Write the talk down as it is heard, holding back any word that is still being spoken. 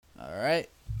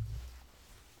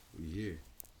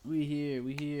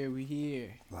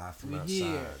From We outside.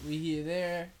 here. We here.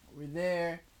 There. We're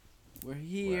there. We're We're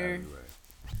here. everywhere.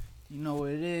 You know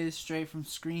what it is. Straight from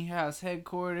Screenhouse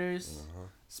headquarters.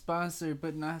 Sponsored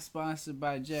but not sponsored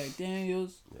by Jack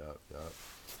Daniels. Yup.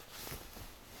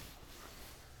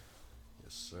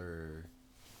 Yes, sir.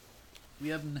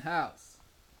 We up in the house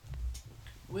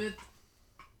with,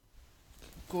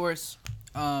 of course,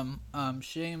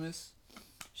 Seamus,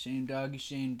 Shane Doggy,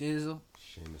 Shane Dizzle,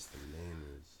 Seamus the name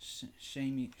is.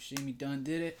 Shamey done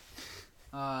did it.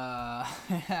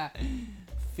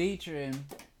 Featuring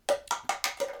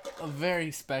a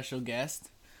very special guest.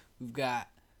 We've got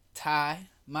Ty,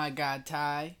 my God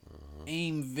Ty,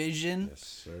 Aim Vision. Yes,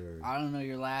 sir. I don't know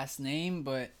your last name,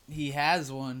 but he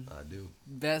has one. I do.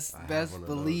 Best I have one of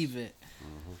believe those. it.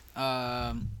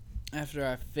 After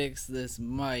I fix this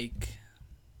mic.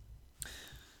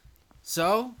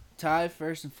 So, Ty,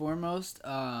 first and foremost,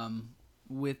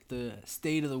 with the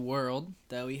state of the world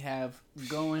that we have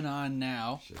going on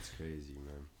now, Shit's crazy,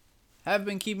 man. have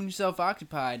been keeping yourself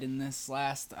occupied in this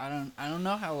last, I don't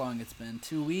know how long it's been,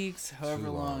 2 weeks, however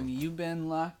Too long. you've been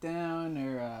locked down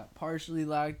or partially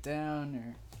locked down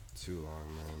or Too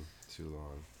long, man. Too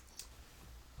long.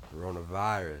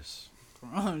 Coronavirus.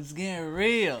 it's getting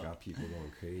real. Got people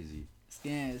going crazy.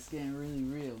 It's getting really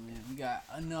real, man. We got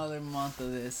another month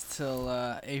of this till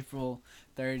April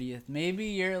 30th. Maybe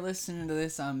you're listening to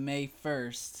this on May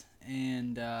 1st,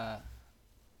 and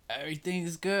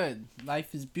everything's good.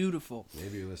 Life is beautiful.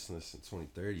 Maybe you're listening to this in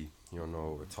 2030. You don't know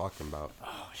what we're talking about.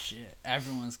 Oh, shit.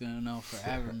 Everyone's going to know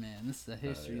forever, man. This is a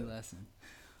history yeah. lesson.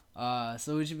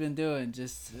 So what you been doing?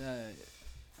 Just,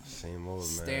 Same old, man.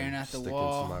 Staring at the Sticking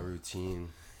wall. to my routine.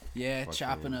 Fucking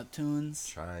chopping up tunes.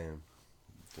 Trying.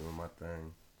 Doing my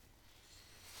thing.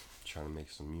 Trying to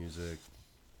make some music.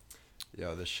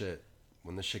 Yo,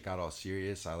 when this shit got all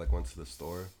serious, I went to the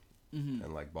store and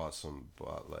bought some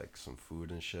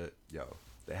food and shit. Yo,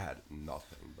 they had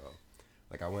nothing, bro.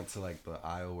 I went to the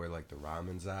aisle where the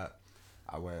ramen's at.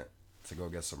 I went to go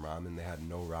get some ramen. They had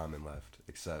no ramen left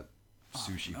except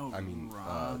sushi.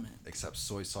 Ramen. Except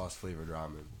soy sauce flavored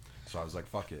ramen. So I was like,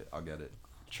 fuck it, I'll get it.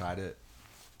 Tried it.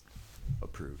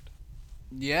 Approved.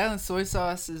 Yeah, soy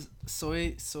sauce is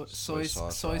soy sauce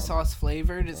sauce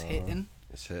flavored is hitting.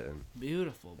 It's hitting.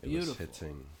 Beautiful. It was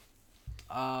hitting.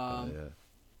 Yeah.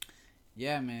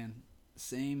 Yeah, man.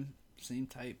 Same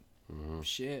type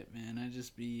shit, man. I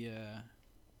just be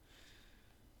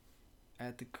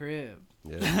at the crib.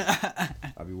 Yeah.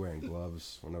 I be wearing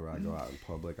gloves whenever I go out in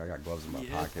public. I got gloves in my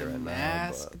pocket right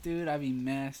mask, now. But, dude. I be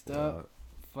masked up.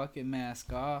 Fucking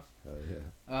mask off. Hell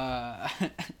yeah.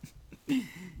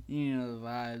 You know the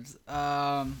vibes.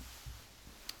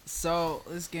 So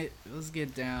let's get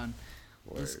down.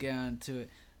 Word. Let's get on to it.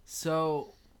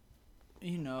 So,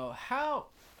 how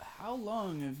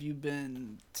long have you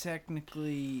been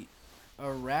technically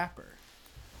a rapper?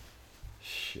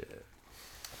 Shit.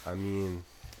 I mean,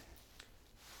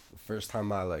 the first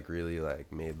time I really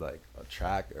made a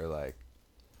track or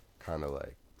kind of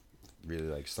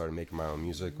really started making my own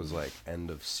music was end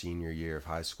of senior year of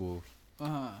high school.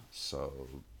 So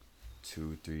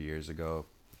 2-3 years ago.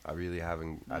 I really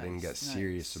haven't. I didn't get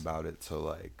serious about it till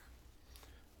I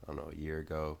don't know, a year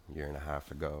and a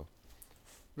half ago.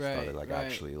 Right. Started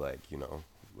actually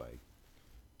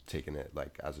taking it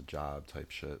as a job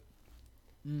type shit.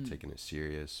 Taking it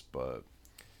serious, but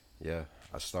yeah,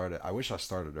 I wish I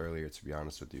started earlier, to be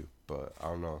honest with you, but I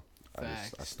don't know.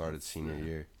 I started senior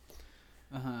year.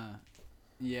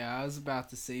 Yeah, I was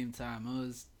about the same time. I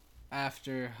was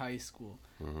after high school.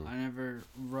 I never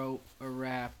wrote a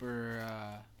rap or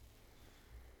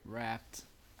rapped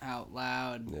out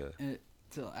loud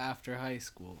till after high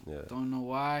school. Yeah. Don't know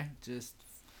why, just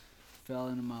fell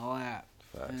into my lap.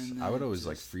 Facts. I would always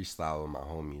freestyle with my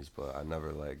homies, but I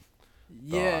never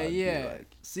Yeah.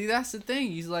 See, that's the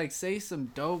thing. You say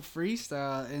some dope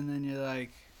freestyle, and then you're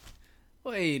like,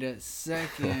 wait a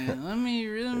second, let me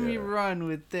run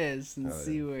with this and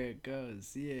see where it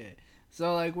goes. Yeah.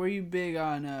 So were you big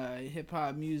on hip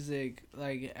hop music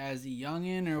as a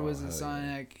youngin', or was it something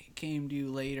that came to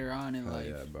you later on in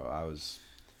life? Yeah, bro.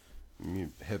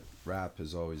 Hip rap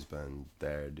has always been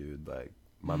there, dude.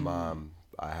 My mom,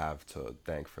 I have to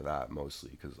thank for that mostly,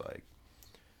 because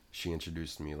she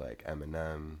introduced me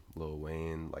Eminem, Lil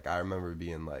Wayne. I remember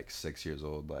being 6 years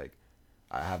old.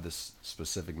 I have this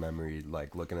specific memory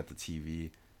looking at the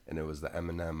TV, and it was the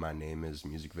Eminem "My Name Is"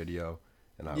 music video,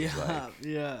 and I was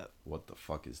what the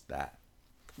fuck is that?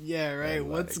 Yeah, right. And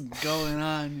what's going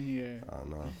on here? I don't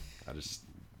know. I just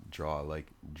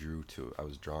drew to it. I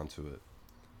was drawn to it.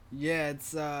 Yeah,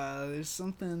 it's there's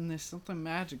something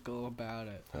magical about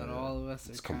it that all of us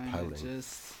are kind of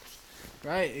just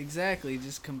Right, exactly.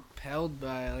 Just compelled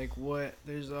by like what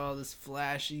there's all this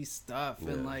flashy stuff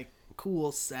and like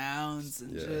cool sounds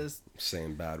and just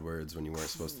saying bad words when you weren't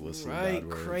supposed to listen to right bad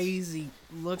words. crazy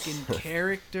looking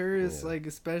characters like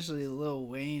especially Lil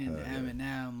Wayne and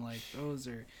Eminem. Like those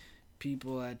are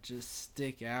people that just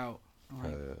stick out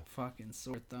like fucking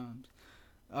sore thumbs.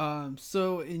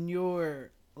 So in your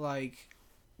like,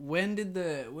 when did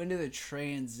the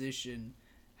transition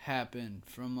happen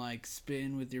from like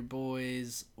spitting with your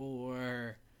boys,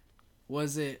 or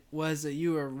was it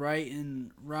you were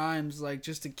writing rhymes like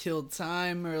just to kill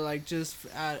time, or like just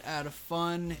out of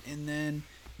fun, and then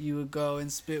you would go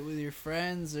and spit with your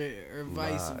friends, or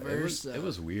vice versa? It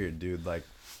was weird, dude. Like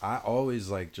I always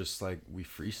like just like we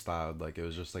freestyled, like it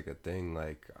was just like a thing.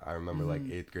 Like I remember like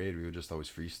 8th grade we would just always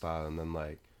freestyle, and then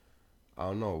like I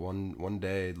don't know, one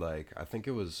day, like I think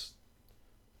it was,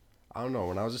 I don't know,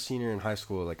 when I was a senior in high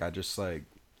school, like I just like,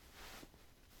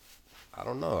 I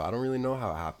don't know, I don't really know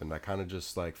how it happened. I kind of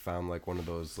just like found like one of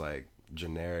those like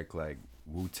generic like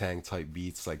Wu-Tang type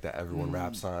beats like that everyone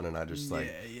raps on, and I just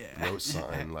like wrote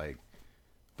something like,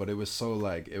 but it was so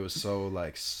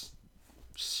like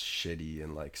shitty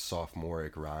and like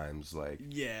sophomoric rhymes, like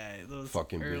those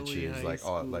fucking bitches, like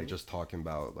all school. like just talking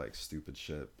about like stupid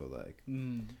shit, but like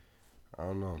I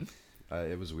don't know,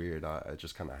 it was weird. It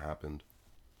just kind of happened.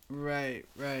 Right.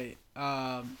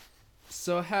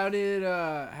 So how did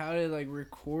like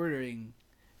recording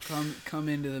come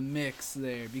into the mix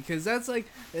there? Because that's like,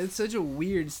 it's such a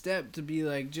weird step to be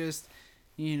like, just,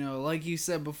 you know, like you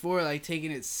said before, like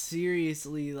taking it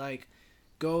seriously, like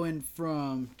going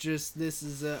from just this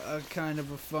is a kind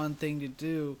of a fun thing to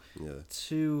do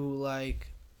to like,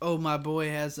 oh, my boy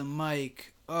has a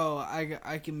mic, oh,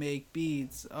 I can make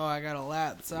beats, oh, I got a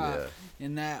laptop,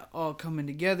 and that all coming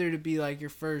together to be like your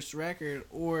first record?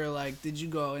 Or like, did you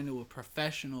go into a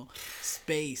professional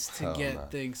space to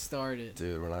get things started?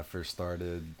 Dude, when I first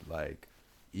started, like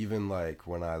even like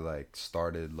when I like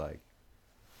started, like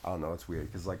I don't know, it's weird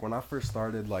because like when I first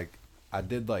started, like I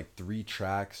did like 3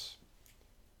 tracks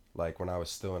like when I was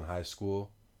still in high school,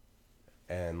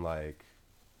 and like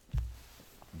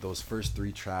those first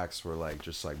 3 tracks were like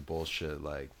just like bullshit,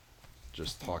 like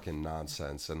just talking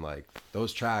nonsense. And like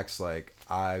those tracks, like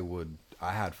I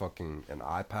had fucking an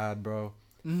iPad, bro,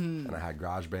 and I had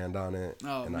GarageBand on it,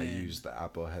 and I used the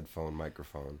Apple headphone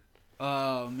microphone.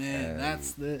 Oh man, and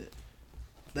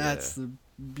that's the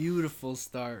beautiful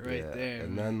start right there.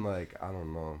 And then like I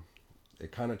don't know,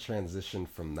 it kind of transitioned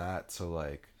from that to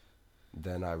like,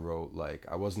 then I wrote, like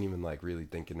I wasn't even like really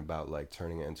thinking about like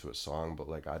turning it into a song, but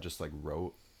like I just like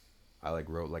wrote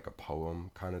like a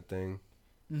poem kind of thing.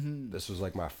 This was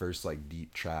like my first like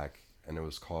deep track, and it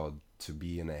was called To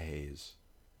Be in a Haze.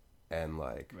 And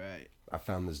like I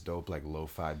found this dope like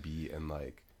lo-fi beat, and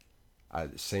like I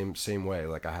same way,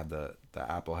 like I had the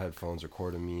Apple headphones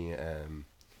recording me, and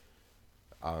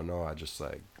I don't know, I just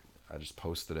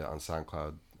posted it on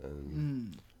SoundCloud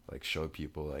and like showed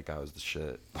people like I was the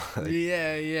shit. Like,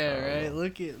 right.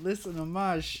 Listen to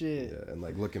my shit. Yeah, and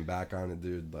like looking back on it,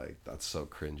 dude, like that's so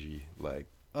cringy. Like,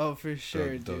 oh, for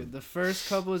sure, dude. The first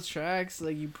couple of tracks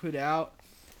like you put out,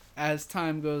 as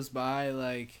time goes by,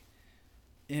 like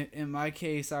in my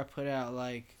case, I put out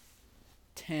like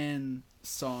 10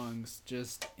 songs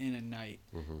just in a night.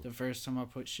 The first time I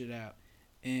put shit out,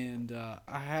 and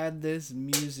I had this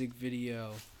music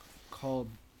video called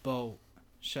Boat.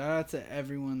 Shout out to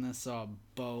everyone that saw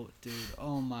Boat, dude.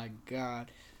 Oh my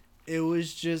god. It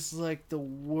was just like the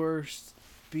worst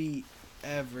beat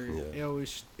ever.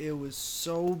 It was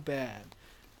so bad,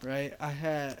 right?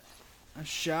 I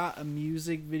shot a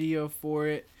music video for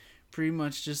it, pretty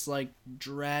much just like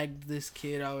dragged this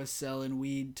kid I was selling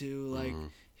weed to. Like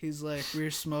he's like, we were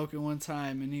smoking one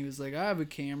time, and he was like, I have a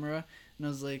camera. And I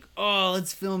was like, oh,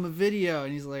 let's film a video.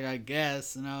 And he's like, I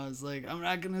guess. And I was like, I'm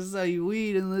not going to sell you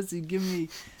weed unless you give me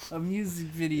a music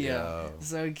video.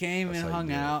 So he came and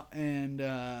hung out, and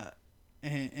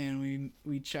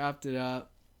we chopped it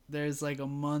up. There's like a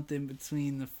month in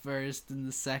between the first and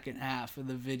the second half of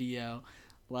the video.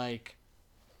 Like,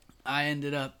 I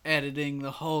ended up editing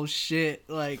the whole shit.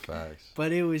 Like,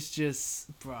 but it was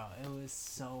just, bro, it was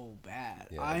so bad.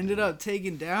 I ended up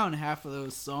taking down half of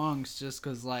those songs just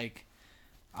because, like,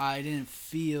 I didn't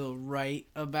feel right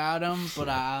about them, but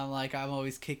I'm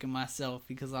always kicking myself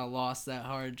because I lost that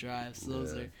hard drive. So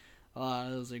a lot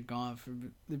of those are gone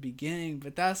from the beginning.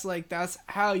 But that's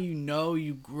how you know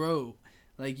you grow.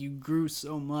 Like, you grew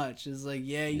so much. It's like,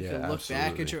 you can look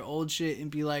back at your old shit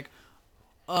and be like,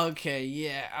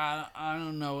 okay, I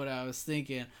don't know what I was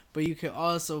thinking. But you could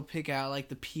also pick out like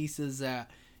the pieces that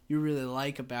you really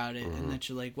like about it, and that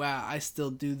you're like, wow, I still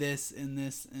do this and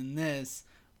this and this,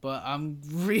 but I'm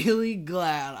really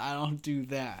glad I don't do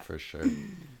that. For sure.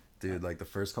 Dude, like the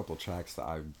first couple tracks that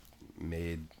I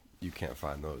made, you can't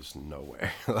find those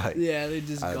nowhere. Like, yeah, they're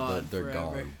just gone. They're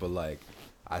gone. But like,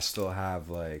 I still have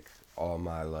like all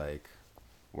my like,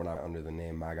 when I'm under the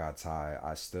name My God Ty,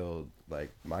 I still like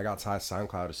My God Ty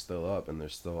SoundCloud is still up, and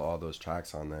there's still all those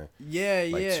tracks on there. Yeah,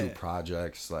 like, yeah. 2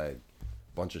 projects, like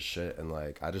bunch of shit, and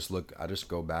like I just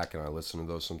go back and I listen to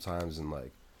those sometimes, and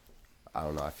like I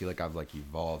don't know, I feel like I've like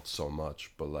evolved so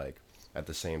much, but like at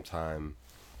the same time,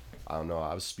 I don't know,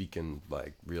 I was speaking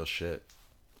like real shit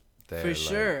there. For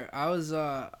sure. I was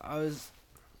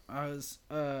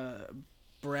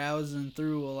browsing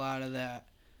through a lot of that,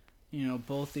 you know,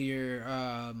 both of your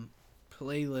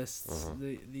playlists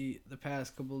the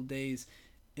past couple of days,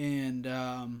 and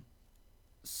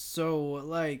so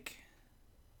like,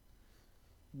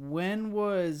 when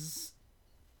was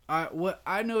what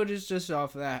I noticed just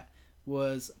off of that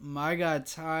was My God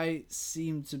Ty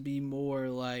seemed to be more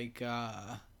like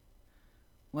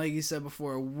you said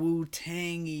before,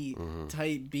 Wu-Tangy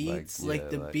type beats. Like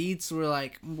the beats were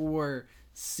like more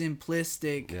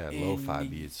simplistic. Yeah, lo-fi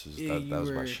beats. That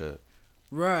was my shit.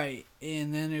 Right,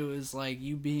 and then it was like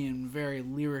you being very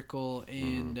lyrical,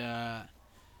 and there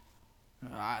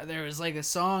was like a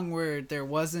song where there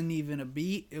wasn't even a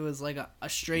beat. It was like a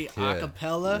straight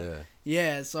acapella.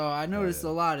 Yeah, so I noticed a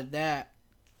lot of that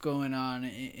going on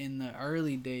in the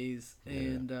early days,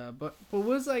 and but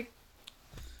was like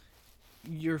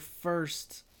your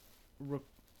first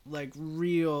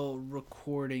real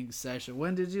recording session?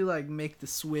 When did you like make the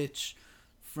switch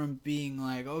from being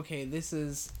like, okay, this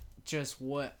is just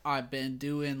what I've been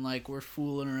doing, like we're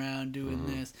fooling around doing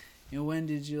this, and when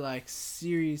did you like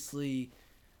seriously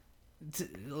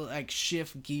like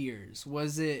shift gears?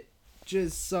 Was it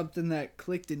just something that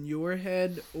clicked in your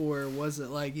head, or was it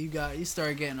like you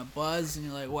started getting a buzz and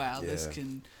you're like, wow, this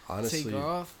can honestly take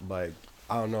off? Like,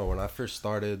 I don't know, when I first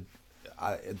started,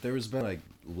 there's been like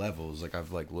levels. Like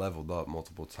I've like leveled up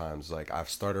multiple times. Like I've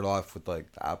started off with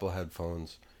like the Apple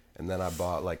headphones, and then I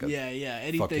bought like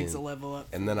anything's a level up.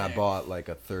 And then I bought like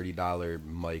a $30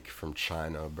 mic from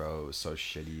China, bro. It was so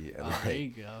shitty. And there you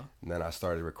go. And then I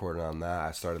started recording on that.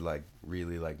 I started like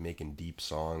really like making deep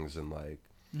songs, and like,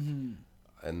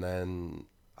 and then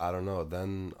I don't know.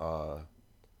 Then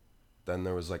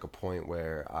there was like a point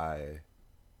where I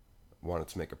wanted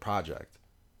to make a project.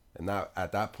 And that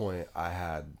at that point I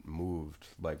had moved.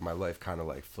 Like my life kind of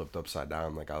like flipped upside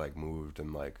down. Like I like moved,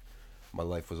 and like my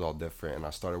life was all different. And I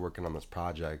started working on this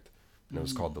project, and it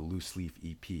was called the Loose Leaf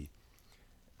EP.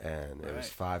 And it was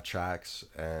 5 tracks,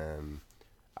 and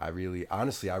I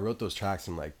wrote those tracks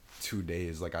in like 2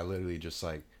 days. Like I literally just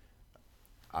like,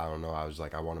 I don't know, I was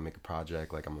like, I want to make a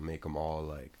project, like I'm gonna make them all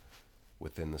like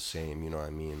within the same, you know what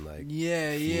I mean, like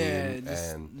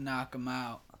just knock them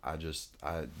out.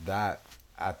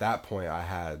 At that point, I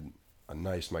had a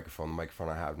nice microphone, the microphone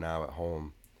I have now at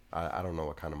home. I don't know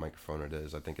what kind of microphone it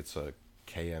is. I think it's a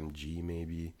KMG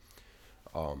maybe.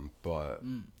 But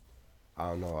I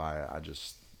don't know. I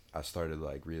started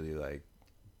like really like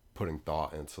putting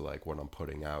thought into like what I'm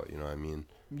putting out. You know what I mean?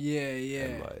 Yeah.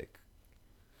 And like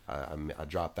I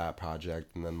dropped that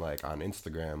project, and then like on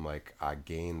Instagram, like I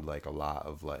gained like a lot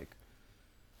of like,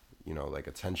 you know, like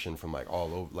attention from like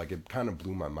all over. Like it kind of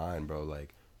blew my mind, bro.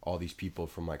 Like all these people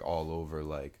from like all over,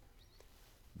 like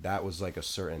that was like a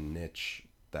certain niche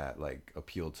that like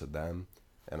appealed to them,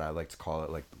 and I like to call it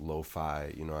like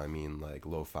lo-fi, you know what I mean, like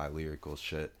lo-fi lyrical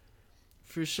shit.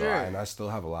 For sure. And I still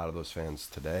have a lot of those fans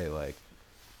today, like,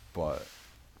 but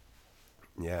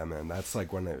yeah, man, that's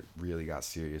like when it really got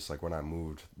serious. Like when I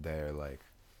moved there, like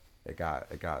it got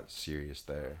serious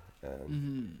there,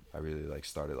 and I really like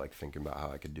started like thinking about how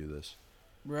I could do this.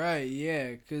 Right,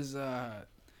 yeah, cause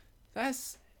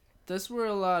that's where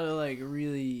a lot of like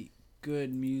really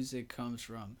good music comes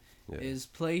from. Yeah. Is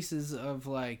places of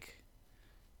like,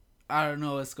 I don't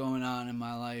know what's going on in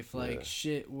my life, like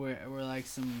shit where like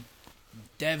some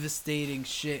devastating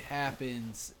shit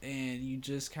happens, and you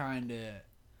just kind of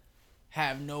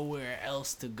have nowhere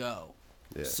else to go.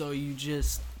 Yeah. So you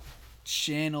just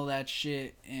channel that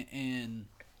shit and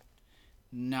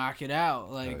knock it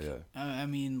out. Like, I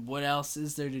mean, what else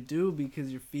is there to do, because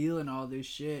you're feeling all this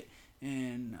shit,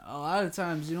 and a lot of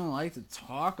times you don't like to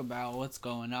talk about what's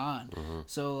going on.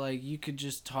 So like you could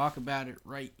just talk about it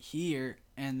right here,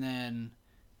 and then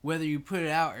whether you put it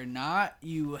out or not,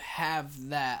 you have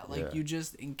that. Like you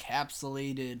just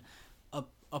encapsulated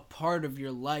a part of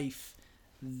your life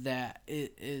that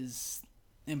it is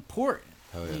important.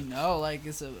 You know, like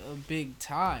it's a big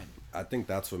time. I think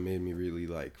that's what made me really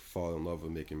like fall in love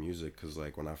with making music. Cause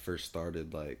like when I first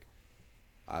started, like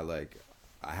I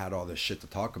had all this shit to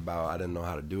talk about. I didn't know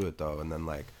how to do it though. And then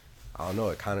like I don't know,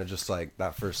 it kind of just like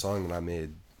that first song that I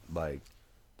made, like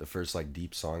the first like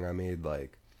deep song I made,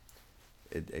 like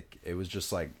it was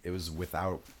just like it was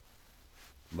without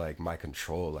like my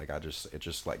control. Like it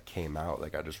just like came out.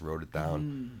 Like I just wrote it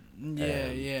down.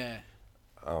 Yeah.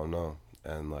 I don't know.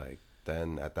 And like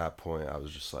then at that point I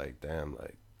was just like, damn,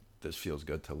 like this feels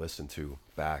good to listen to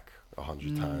back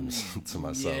 100 times to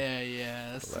myself.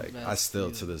 Yeah. That's like I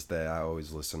still to this day I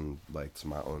always listen like to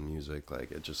my own music.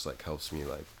 Like it just like helps me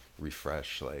like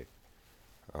refresh. Like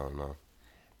I don't know.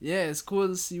 Yeah, it's cool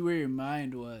to see where your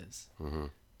mind was. Mm-hmm.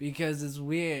 Because it's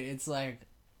weird. It's like,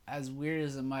 as weird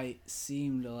as it might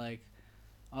seem to like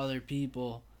other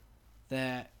people,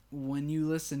 that when you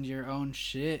listen to your own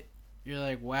shit, you're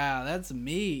like, wow, that's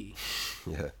me.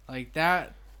 Yeah. Like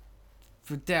that,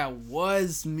 but that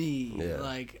was me. Yeah.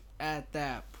 Like at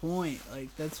that point,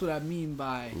 like that's what I mean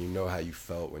by. And you know how you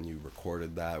felt when you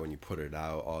recorded that, when you put it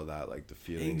out, all that, like the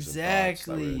feelings. Exactly. And thoughts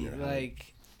that were in your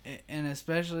like, head. And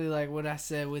especially like what I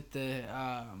said with the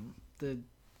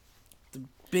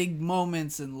big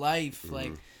moments in life,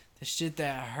 like the shit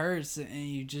that hurts, and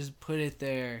you just put it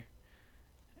there,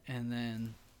 and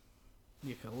then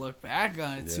you can look back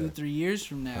on it 2-3 years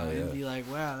from now and be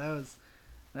like, wow,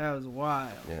 that was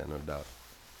wild. Yeah, no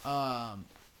doubt.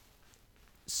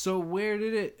 So where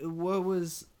did it? What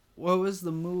was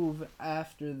the move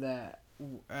after that?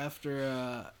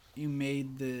 After you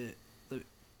made the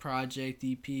project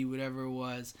EP, whatever it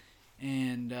was,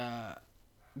 and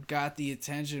got the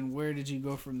attention, where did you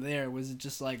go from there? Was it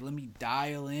just like, let me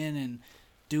dial in and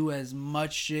do as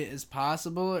much shit as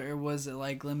possible, or was it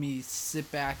like, let me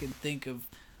sit back and think of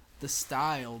the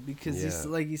style? Because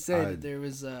like you said, there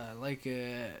was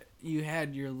you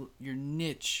had your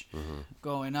niche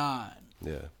going on.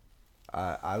 Yeah,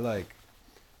 I like,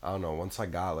 I don't know, once I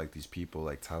got like these people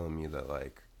like telling me that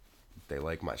like they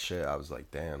like my shit, I was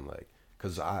like, damn, like,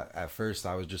 cause at first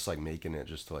I was just like making it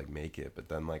just to like make it, but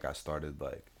then like I started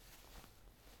like,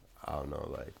 I don't know,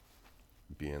 like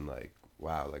being like,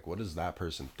 wow, like what does that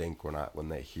person think when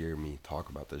they hear me talk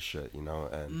about this shit, you know?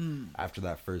 And after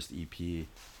that first EP,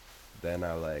 then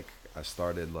I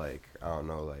started like, I don't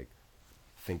know, like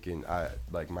thinking,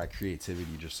 my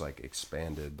creativity just like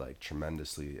expanded like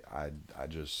tremendously. I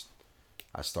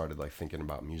started like thinking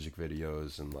about music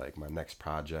videos and like my next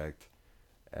project,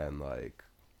 and like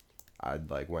I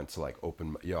like went to like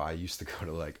I used to go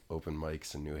to like open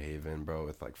mics in New Haven, bro,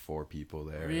 with like 4 people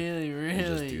there. Really? And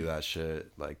just do that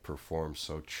shit, like perform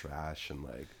so trash, and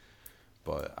like,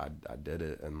 but I did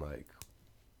it, and like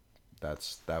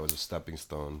that was a stepping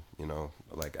stone, you know,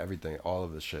 like everything, all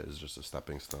of this shit is just a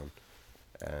stepping stone.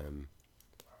 And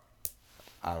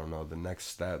I don't know, the next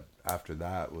step after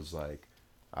that was like,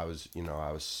 I was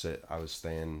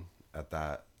staying at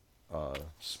that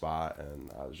spot,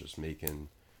 and I was just making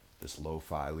this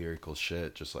lo-fi lyrical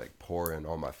shit, just like pouring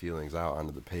all my feelings out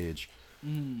onto the page.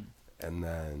 And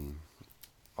then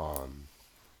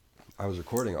I was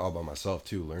recording all by myself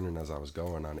too, learning as I was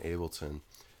going on Ableton.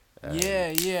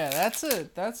 Yeah,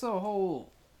 that's a whole,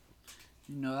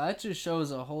 you know, that just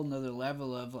shows a whole nother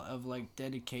level of like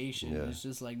dedication. It's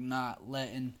just like not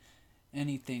letting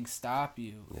anything stop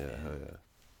you. Hell yeah.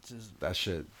 Just that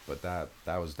shit, but that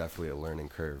was definitely a learning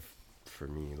curve for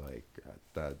me. Like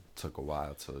that took a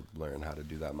while to learn how to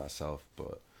do that myself,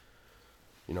 but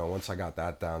you know, once I got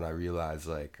that down, I realized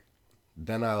like,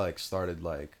 then I like started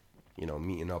like, you know,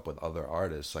 meeting up with other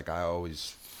artists. Like I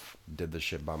always did this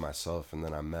shit by myself, and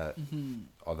then I met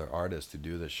other artists to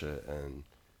do this shit, and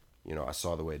you know, I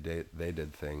saw the way they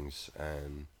did things,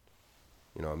 and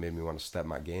you know, it made me want to step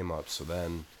my game up. So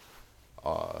then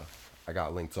I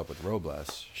got linked up with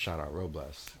Robles. Shout out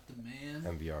Robles. The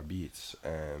man. MVR Beats.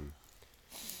 And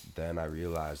then I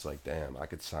realized, like, damn, I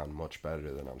could sound much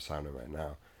better than I'm sounding right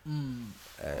now.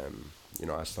 And, you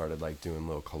know, I started, like, doing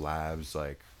little collabs,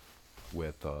 like,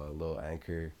 with Lil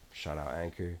Anchor. Shout out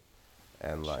Anchor.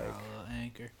 And, like, shout out Lil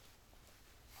Anchor.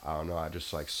 I don't know, I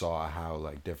just, like, saw how,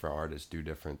 like, different artists do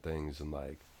different things. And,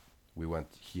 like,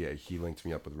 he linked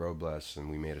me up with Robles, and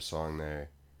we made a song there.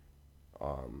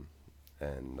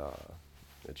 And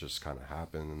it just kind of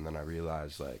happened, and then I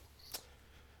realized like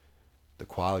the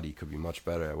quality could be much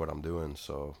better at what I'm doing.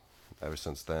 So ever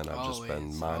since then, I've just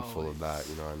been mindful of that.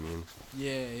 You know what I mean?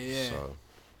 Yeah. So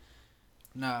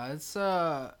nah, it's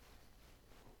and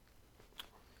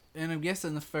I'm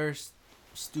guessing the first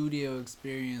studio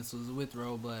experience was with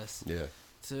Robles. Yeah.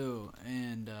 Too,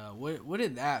 and what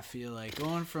did that feel like,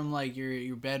 going from like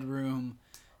your bedroom,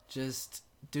 just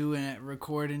doing it,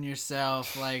 recording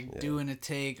yourself, like doing a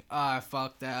take. Oh, I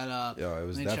fucked that up. Yo, it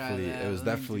was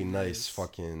definitely nice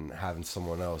fucking having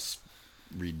someone else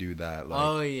redo that.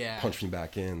 Like, punch me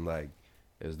back in. Like,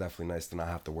 it was definitely nice to not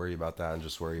have to worry about that and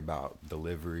just worry about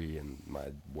delivery and my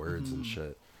words and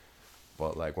shit.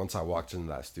 But like once I walked into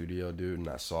that studio, dude, and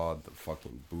I saw the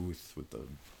fucking booth with the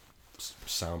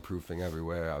soundproofing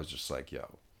everywhere, I was just like, yo,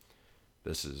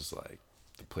 this is like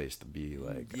the place to be.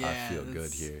 Like, I feel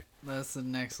good here. That's the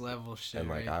next level shit. And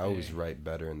like I always write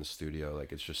better in the studio.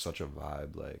 Like, it's just such a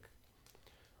vibe. Like,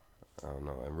 I don't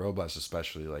know. And Robles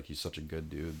especially, like, he's such a good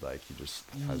dude. Like, he just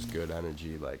has good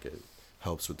energy. Like, it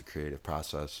helps with the creative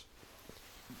process.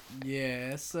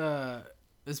 Yeah, it's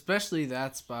especially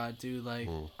that spot, dude. Like,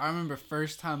 I remember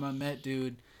first time I met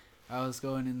dude, I was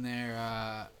going in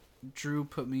there. Drew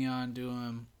put me on to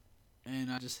him,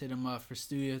 and I just hit him up for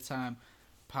studio time.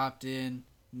 Popped in,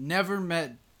 never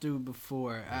met dude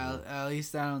before. At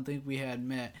least I don't think we had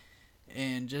met.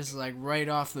 And just like right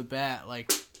off the bat,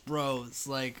 like, bro, it's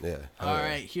like, all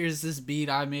right, here's this beat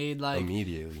I made. Like,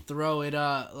 immediately throw it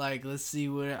up. Like, let's see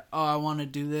what. I want to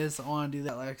do this. I want to do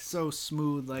that. Like, so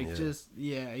smooth. Like,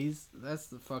 that's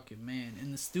the fucking man.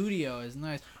 In the studio is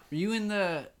nice. Were you in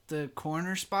the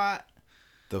corner spot?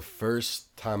 The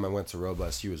first time I went to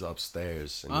Robles, he was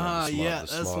upstairs. And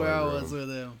that's where I was with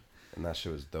him. And that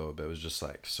shit was dope. It was just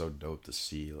like so dope to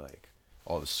see like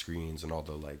all the screens and all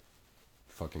the like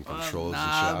fucking controls and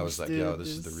shit. I was like, yo, this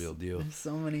is the real deal. There's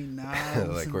so many knobs.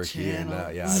 Like, we're here now.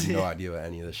 Yeah, I have no idea what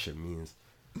any of this shit means,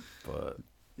 but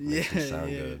it makes me sound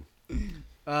good.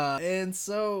 And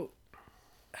so,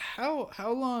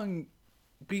 how long?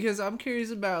 Because I'm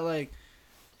curious about like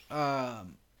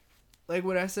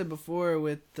what I said before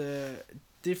with the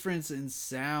difference in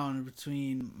sound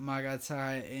between My God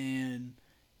Ty and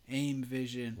Aim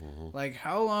Vision. Like,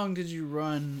 how long did you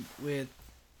run with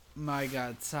My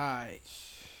God Ty?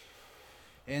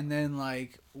 And then,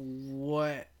 like,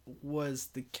 what was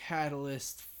the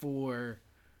catalyst for,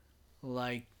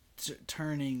 like,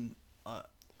 turning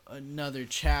another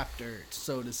chapter,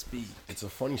 so to speak? It's a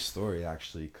funny story,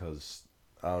 actually, because,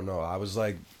 I don't know,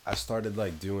 I started,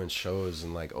 like, doing shows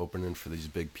and, like, opening for these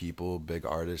big people, big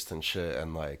artists and shit,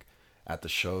 and, like, at the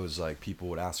shows, like, people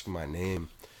would ask for my name,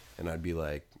 and I'd be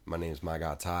like, my name's My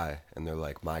God Ty, and they're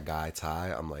like, My Guy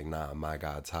Ty. I'm like, nah, My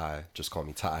God Ty, just call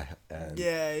me Ty. And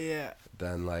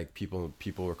then like people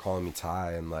were calling me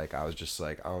Ty, and like I was just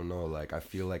like, I don't know, like I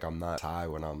feel like I'm not Ty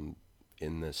when I'm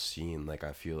in this scene. Like,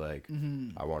 I feel like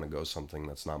I want to go something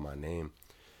that's not my name.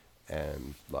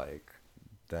 And like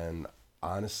then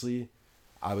honestly,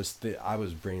 I was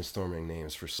brainstorming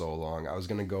names for so long. I was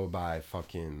gonna go by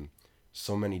fucking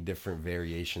so many different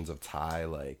variations of Ty,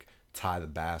 like Ty the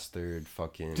Bastard,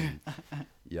 fucking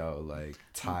like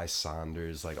Ty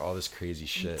Saunders, like all this crazy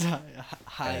shit.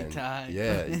 Ty.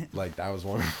 Yeah, like that was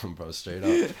one of them, bro, straight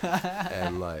up.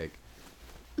 And like,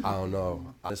 I don't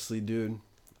know. Honestly, dude,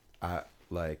 I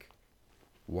like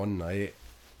one night,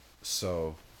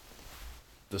 so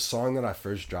the song that I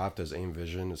first dropped as Aim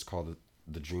Vision is called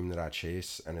The Dream That I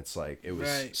Chase, and it's like, it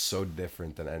was so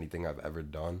different than anything I've ever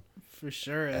done. For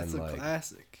sure, it's a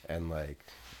classic. And like,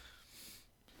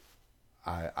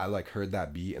 I like heard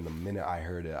that beat, and the minute I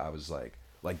heard it, I was like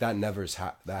that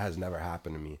has never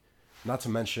happened to me. Not to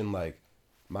mention, like,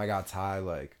 My God Ty,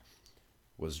 like,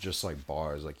 was just like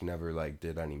bars, like he never like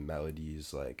did any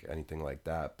melodies, like anything like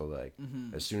that. But like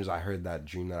as soon as I heard that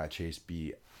Dream That I Chase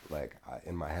beat, like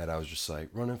in my head I was just like,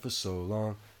 running for so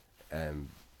long, and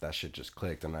that shit just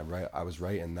clicked. And I was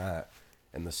writing that,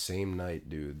 and the same night,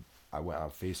 dude, I went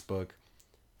on Facebook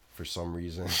for some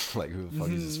reason. Like, who the fuck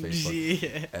is this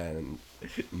Facebook? And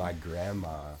my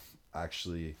grandma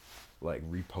actually like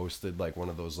reposted like one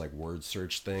of those like word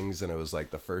search things, and it was like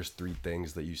the first 3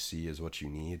 things that you see is what you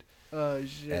need. Oh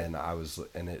shit. And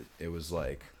it was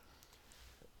like,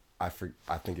 I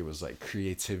think it was like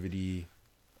creativity,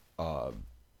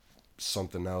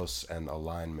 something else, and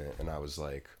alignment. And I was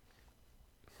like,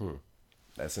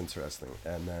 that's interesting.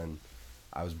 And then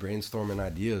I was brainstorming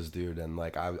ideas, dude, and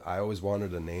like I always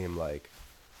wanted a name like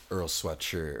Earl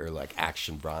Sweatshirt or like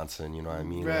Action Bronson, you know what I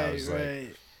mean? Right, I was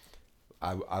like,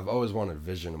 I've always wanted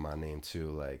Vision in my name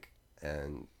too, like,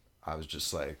 and I was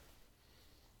just like,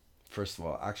 first of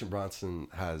all, Action Bronson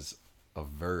has a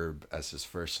verb as his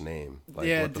first name. Like,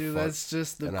 yeah, what the dude, fuck? that's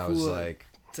just the and cool I was like,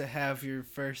 to have your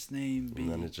first name be.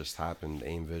 And then it just happened,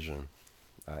 Aim Vision.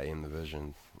 I aimed the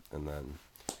vision, and then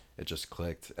it just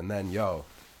clicked. And then, yo,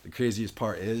 the craziest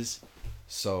part is,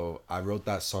 so I wrote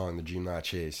that song, The Dream That I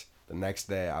Chase. The next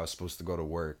day, I was supposed to go to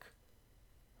work.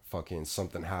 Fucking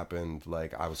something happened,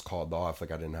 like I was called off, like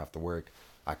I didn't have to work.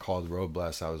 I called Road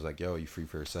Blast. I was like, yo, you free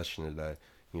for a session today?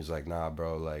 He was like, nah,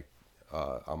 bro, like,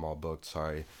 I'm all booked,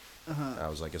 sorry. I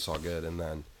was like, it's all good. And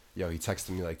then, yo, he texted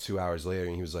me like 2 hours later,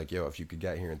 and he was like, yo, if you could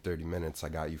get here in 30 minutes, I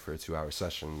got you for a 2-hour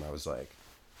session. And I was like,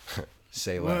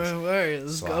 say less.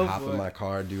 Let's so go I hop for in it. my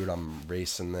car, dude. I'm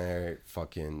racing there,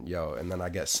 fucking, yo. And then I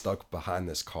get stuck behind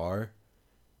this car.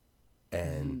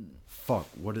 And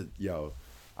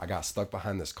I got stuck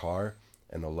behind this car,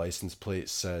 and the license plate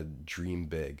said Dream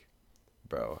Big,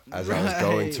 bro. As I was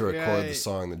going to record the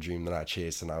song, The Dream That I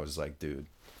Chase, and I was like, dude,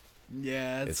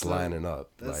 yeah, it's lining up.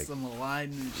 That's like, some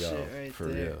alignment shit right for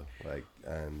there. real. Like,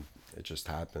 and it just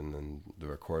happened, and the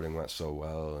recording went so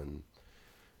well, and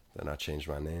then I changed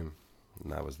my name,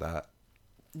 and that was that.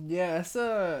 Yeah, it's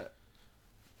a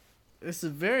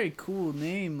very cool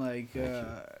name. Like,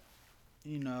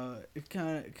 you know, it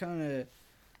kind of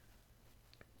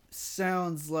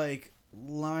sounds like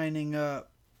lining up.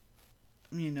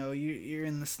 You know, you're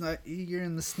in the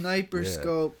sniper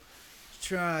scope,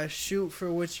 trying to shoot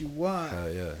for what you want.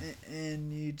 Hell yeah.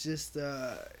 And you just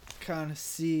kind of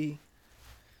see.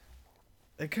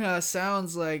 It kind of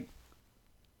sounds like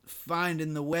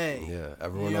finding the way. Yeah,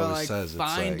 everyone always like says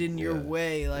finding it's like, your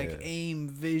way, like aim,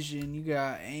 vision. You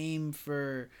gotta aim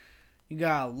for. You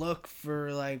gotta look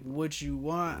for like what you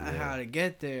want and how to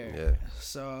get there. Yeah.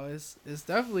 So it's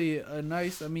definitely a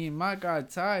nice. I mean, My God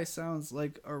Ty sounds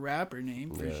like a rapper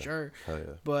name for sure. Hell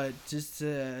yeah. But just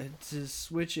to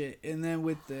switch it, and then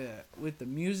with the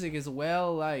music as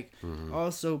well, like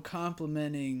also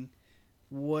complementing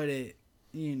what it,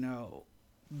 you know,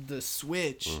 the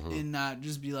switch, and not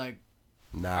just be like,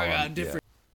 now I got different.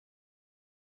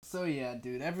 So yeah,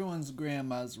 dude, everyone's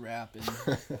grandma's rapping.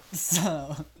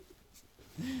 So.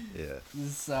 Yeah.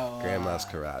 So grandma's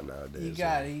can rap nowadays. You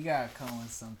gotta come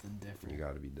with something different. You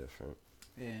gotta be different.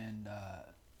 And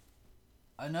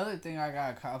another thing I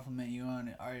gotta compliment you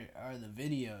on are the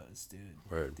videos, dude.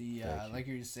 Word. The like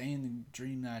you were saying, the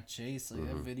Dream Not Chase, like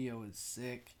that video was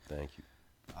sick. Thank you.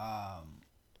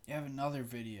 You have another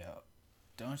video,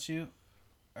 don't you?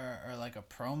 Or like a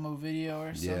promo video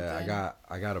or something? Yeah,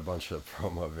 I got a bunch of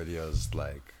promo videos.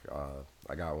 Like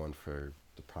I got one for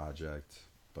the project,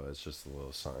 but it's just a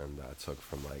little something that I took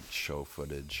from like show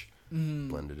footage,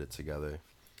 blended it together.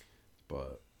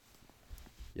 But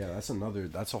yeah, that's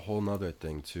a whole nother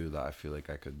thing too that I feel like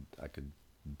I could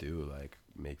do, like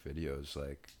make videos.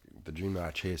 Like The Dream That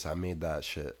I Chase, I made that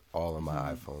shit all on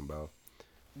my iPhone, bro.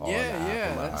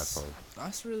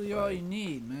 That's really all you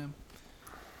need, man.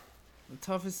 The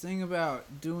toughest thing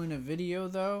about doing a video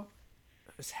though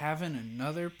is having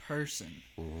another person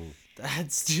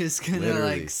that's just gonna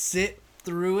like sit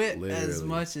through it as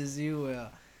much as you will.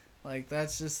 Like,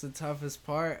 that's just the toughest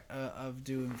part of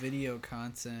doing video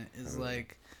content is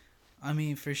like, I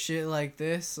mean, for shit like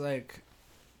this, like,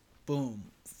 boom,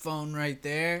 phone right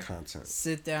there, content,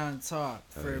 sit down and talk.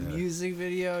 For a music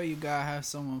video, you gotta have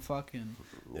someone fucking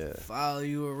follow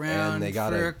you around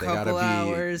for a couple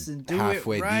hours and do it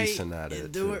right. Decent at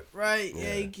it, do it right.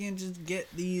 Yeah, you can't just get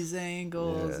these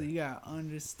angles. You gotta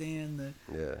understand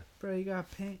the. Bro, you gotta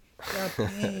paint.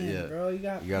 Bro, you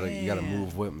gotta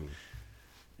move with me.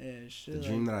 Yeah, shit. The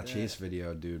Dream That I Chase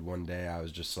video, dude. One day I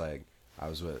was just like, I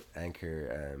was with Anchor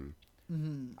and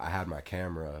I had my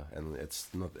camera, and it's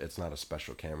not a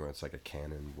special camera. It's like a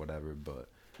Canon, whatever. But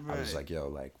I was like, yo,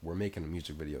 like we're making a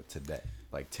music video today.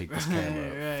 Like take this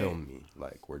camera, film me.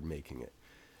 Like we're making it,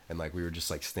 and like we were just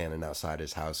like standing outside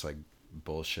his house, like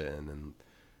bullshitting, and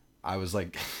I was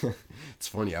like, it's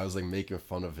funny. I was like making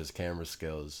fun of his camera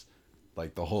skills,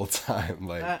 like the whole time,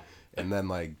 like. And then,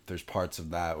 like, there's parts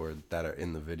of that that are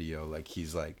in the video. Like,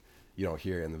 he's, like, you don't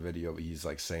hear it in the video, but he's,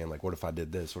 like, saying, like, what if I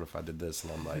did this? What if I did this?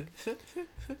 And I'm like,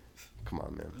 come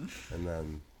on, man. And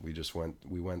then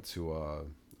we went to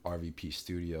RVP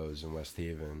Studios in West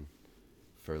Haven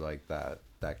for, like, that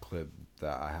clip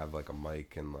that I have, like, a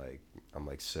mic and, like, I'm,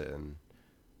 like, sitting.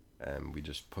 And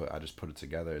I just put it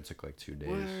together. It took, like, 2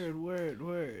 days.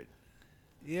 Word.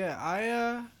 Yeah,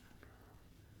 I,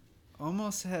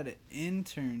 almost had an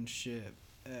internship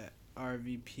at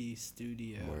RVP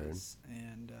Studios,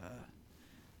 and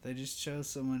they just chose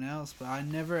someone else, but I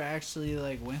never actually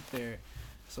like went there,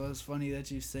 so it's funny that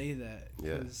you say that.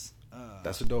 Yeah,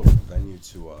 that's a dope venue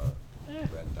to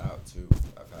rent out too.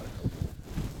 I've had a couple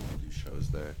do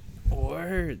shows there.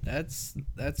 Word, that's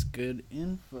good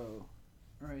info,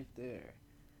 right there.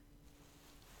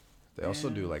 They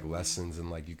also do like lessons, and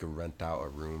like you could rent out a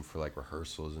room for like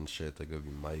rehearsals and shit. They give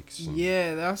you mics. And...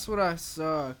 Yeah, that's what I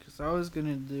saw. Cause I was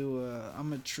gonna do.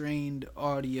 I'm a trained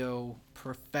audio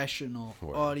professional,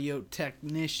 audio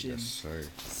technician. Yes, sir.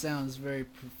 Sounds very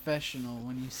professional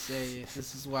when you say it.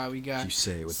 This is why we got you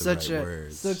say it with the right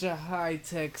words. Such a high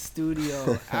tech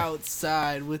studio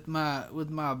outside with my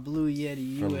Blue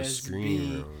Yeti From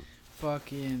USB.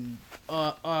 Fucking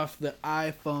off the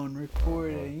iPhone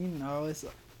recording, you know, it's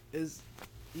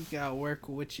you gotta work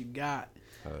with what you got.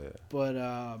 Oh yeah. But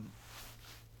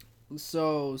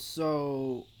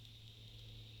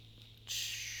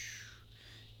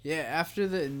yeah, after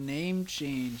the name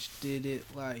change, did it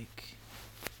like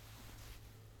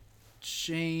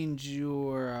change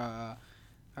your how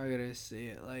could I say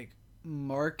it, like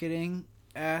marketing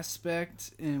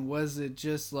aspect, and was it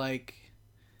just like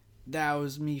that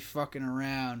was me fucking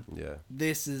around? Yeah.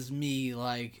 This is me,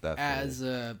 like, definitely. As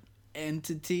a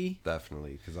entity.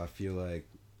 Definitely, because I feel like,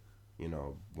 you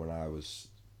know, when I was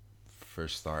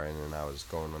first starting and I was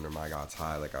going under My God's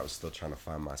High, like, I was still trying to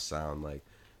find my sound. Like,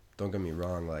 don't get me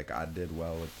wrong, like, I did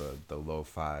well with the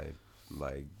lo-fi,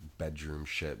 like, bedroom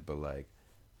shit, but, like,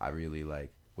 I really,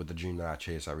 like, with the dream that I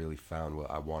chased, I really found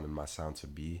what I wanted my sound to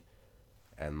be.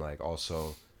 And, like,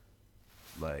 also,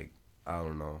 like, I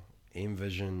don't know, Aim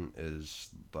Vision is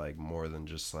like more than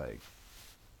just like,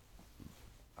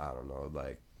 I don't know,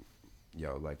 like,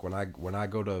 yo, like when I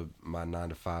go to my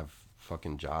 9-to-5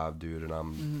 fucking job, dude, and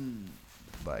I'm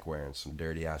like wearing some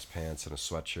dirty ass pants and a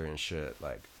sweatshirt and shit,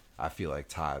 like I feel like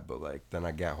tired, but like then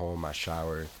I get home, I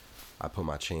shower, I put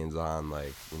my chains on,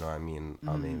 like, you know what I mean,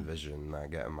 I'm Aim Vision, and I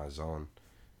get in my zone,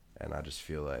 and I just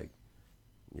feel like,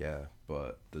 yeah,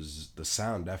 but the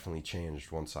sound definitely changed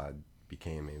once I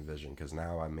became Aim Vision, because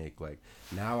now I make like,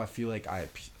 now I feel like I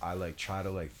like try to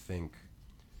like think,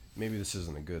 maybe this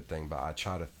isn't a good thing, but I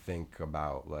try to think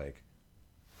about like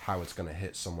how it's gonna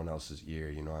hit someone else's ear,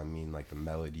 you know what I mean, like the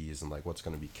melodies and like what's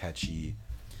gonna be catchy,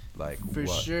 like for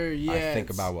what, sure, yeah. I think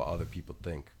about what other people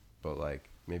think, but like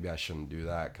maybe I shouldn't do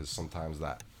that, because sometimes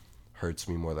that hurts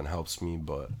me more than helps me.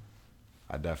 But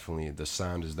I definitely, the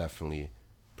sound is definitely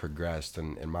progressed,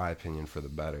 and in my opinion for the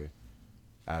better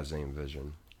as Aim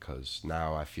Vision. Because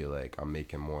now I feel like I'm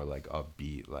making more, like,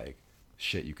 upbeat, like,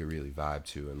 shit you could really vibe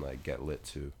to and, like, get lit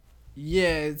to.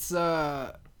 Yeah, it's,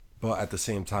 But at the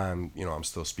same time, you know, I'm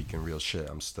still speaking real shit.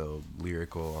 I'm still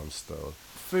lyrical. I'm still...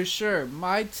 For sure.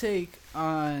 My take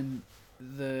on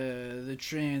the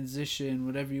transition,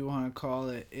 whatever you want to call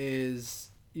it, is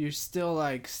you're still,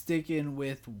 like, sticking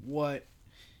with what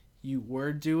you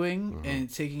were doing and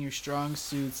taking your strong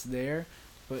suits there.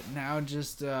 But now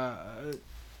just,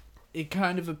 it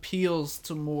kind of appeals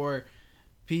to more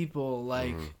people.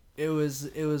 Like it was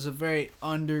a very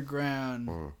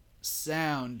underground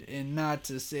sound, and not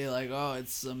to say like, oh,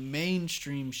 it's some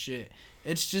mainstream shit.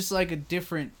 It's just like a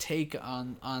different take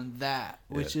on that,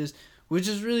 which is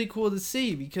really cool to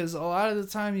see, because a lot of the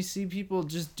time you see people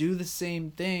just do the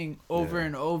same thing over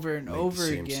and over and over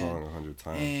again. Same song 100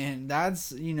 times. And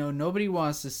that's, you know, nobody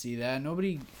wants to see that.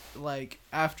 Nobody, like,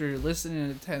 after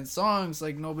listening to 10 songs,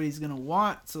 like, nobody's gonna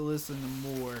want to listen to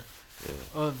more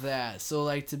of that. So,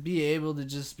 like, to be able to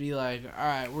just be like, all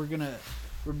right, we're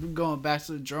going back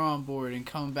to the drawing board and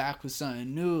coming back with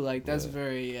something new, like, that's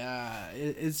very,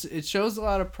 it shows a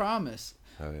lot of promise.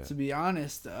 Oh, yeah. To be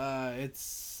honest.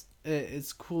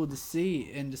 It's cool to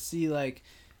see, and to see, like,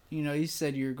 you know, you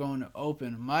said you're going to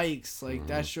open mics, like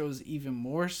that shows even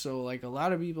more so. Like, a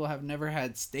lot of people have never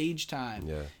had stage time,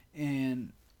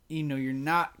 and, you know, you're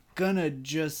not gonna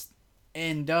just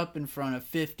end up in front of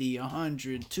 50,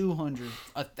 100, 200,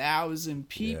 1,000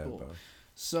 people.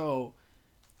 So,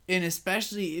 and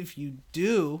especially if you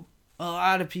do, a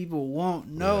lot of people won't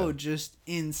know just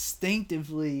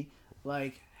instinctively,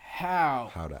 like, how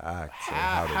to act,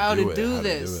 how to do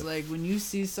this. Like, when you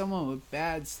see someone with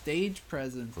bad stage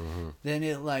presence, then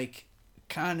it like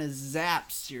kind of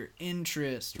zaps your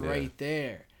interest right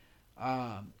there.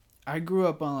 I grew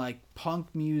up on like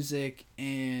punk music,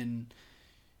 and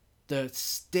the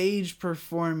stage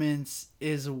performance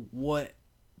is what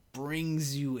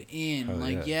brings you in.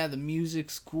 The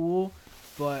music's cool,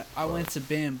 but I went to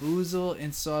Bamboozle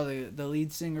and saw the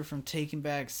lead singer from Taking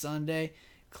Back Sunday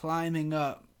climbing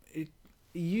up.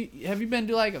 Have you been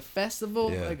to like a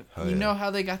festival? Yeah. Like, you know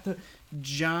how they got the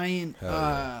giant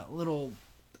little,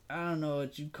 I don't know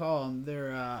what you call them.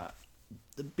 They're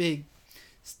the big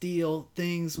steel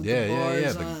things with the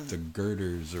bars on. The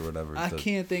girders or whatever. I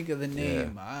can't think of the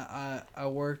name. I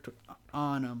worked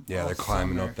on them. Yeah, they're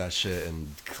climbing up that shit and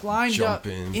climbed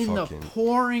jumping up in the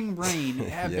pouring rain. It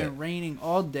had been raining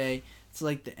all day. It's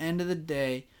like the end of the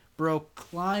day. bro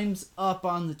climbs up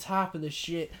on the top of the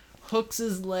shit, hooks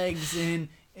his legs in,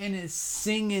 and is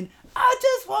singing, I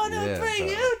just want to bring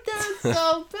you down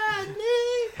so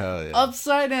badly. Hell yeah.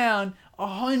 Upside down,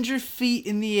 100 feet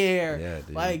in the air. Yeah,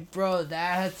 dude. Like, bro,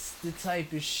 that's the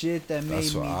type of shit that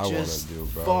made me just bro.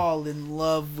 fall in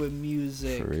love with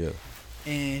music. For real.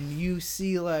 And you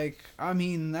see, like, I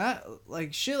mean, that,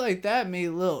 like, shit like that made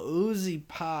Lil Uzi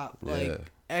pop. Like,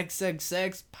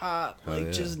 XXX pop.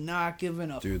 Like, just not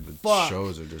giving a fuck. Dude, the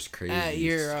shows are just crazy. At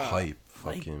your, hype.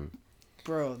 Fucking. Like,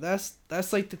 bro, that's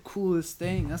like the coolest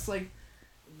thing. That's like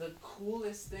the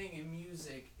coolest thing in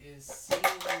music is seeing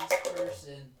this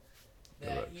person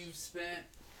that you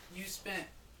spent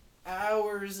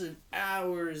hours and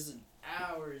hours and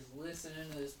hours listening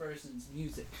to this person's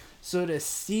music. So to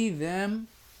see them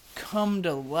come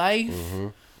to life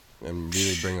and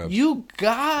really bring up, you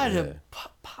gotta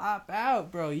pop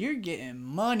out, bro. You're getting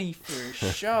money for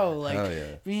show.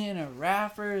 Like, being a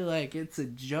rapper, like, it's a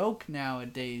joke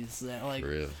nowadays that, like,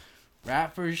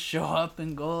 rappers show up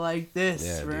and go like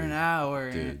this for an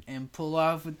hour and pull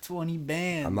off with 20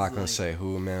 bands. I'm not gonna say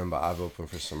who, man, but I've opened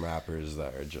for some rappers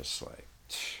that are just like,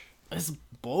 it's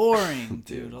boring,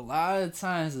 dude. A lot of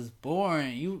times it's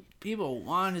boring. People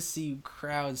want to see you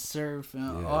crowd surf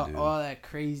and all that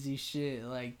crazy shit.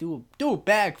 Like, do a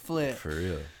backflip. For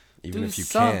real. Even do if you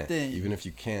something. Even if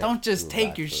you can't. Don't just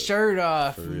take your shirt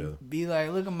off For real. and be like,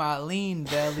 look at my lean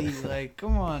belly. Like,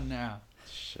 come on now.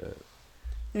 Shit.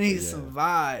 You need some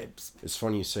vibes. It's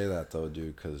funny you say that, though,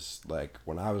 dude, because, like,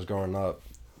 when I was growing up,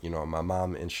 you know, my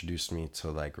mom introduced me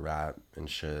to, like, rap and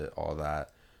shit, all that.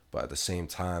 But at the same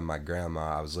time,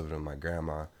 I was living with my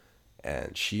grandma,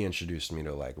 and she introduced me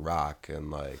to, like, rock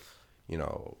and, like, you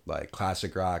know, like,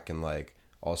 classic rock. And, like,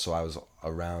 also I was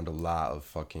around a lot of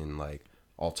fucking, like,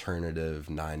 alternative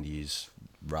 90s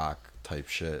rock type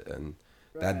shit. And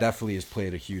that definitely has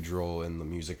played a huge role in the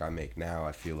music I make now,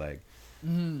 I feel like.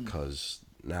 Because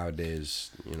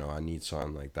nowadays, you know, I need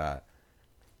something like that.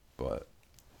 But...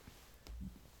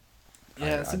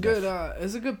 yeah, it's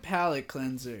a good palate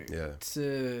cleanser. Yeah.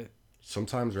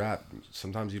 Sometimes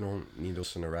you don't need to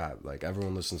listen to rap. Like,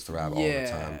 everyone listens to rap all the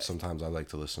time. Sometimes I like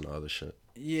to listen to other shit.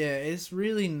 Yeah, it's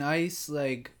really nice,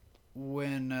 like,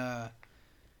 when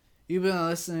you've been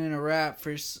listening to rap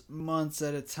for months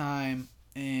at a time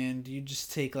and you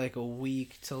just take, like, a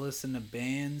week to listen to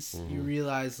bands. You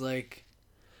realize, like,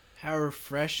 how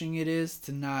refreshing it is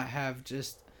to not have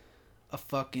just a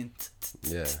fucking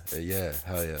hell yeah,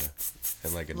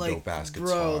 and like a dope ass guitar.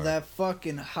 Bro, that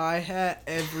fucking hi-hat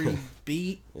every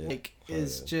beat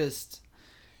is just,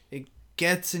 it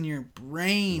gets in your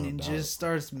brain and just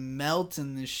starts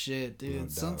melting this shit, dude.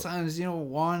 Sometimes you don't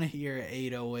want to hear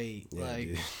 808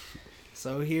 like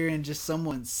so hearing just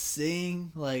someone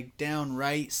sing, like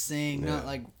downright sing, not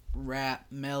like rap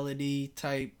melody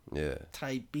type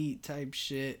beat type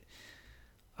shit.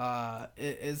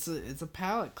 It's a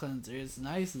palate cleanser. It's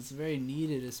nice. It's very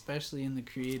needed, especially in the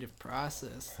creative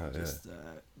process.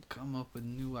 Come up with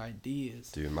new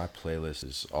ideas. Dude, my playlist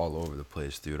is all over the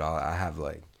place, dude. I have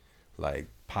like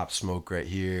Pop Smoke right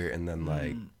here, and then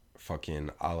like fucking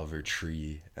Oliver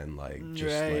Tree, and like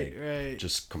just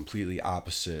just completely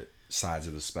opposite sides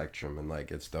of the spectrum, and like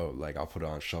it's dope. Like, I'll put it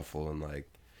on shuffle, and like,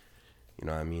 you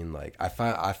know what I mean? Like, I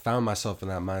found myself in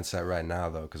that mindset right now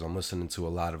though, because I'm listening to a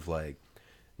lot of like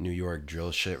New York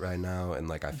drill shit right now, and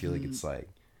like I feel like it's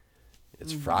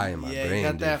frying my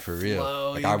brain, dude, for real.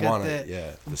 Flow. Like, I want it,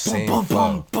 the same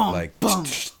flow, like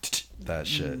that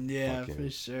shit. Yeah,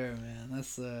 for sure, man.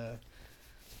 That's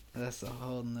a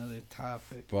whole nother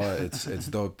topic. But it's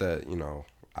dope that, you know,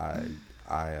 I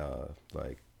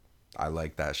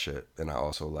like that shit, and I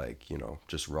also like, you know,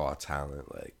 just raw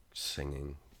talent, like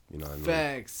singing, you know what I mean?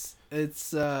 Facts.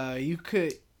 It's you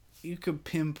could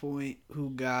pinpoint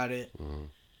who got it.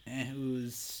 And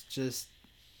who's just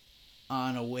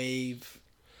on a wave.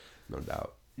 No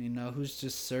doubt. You know, who's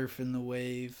just surfing the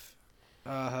wave.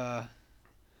 But,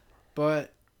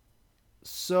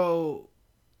 so,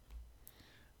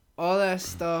 all that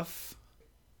stuff,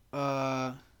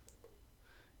 kind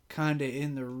of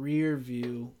in the rear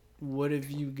view, what have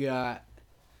you got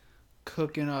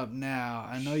cooking up now?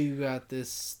 I know you got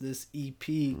this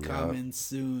EP coming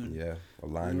soon. Yeah,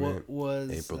 Alignment. What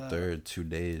was... April 3rd, 2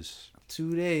 days.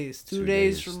 2 days. 2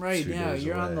 days from right now.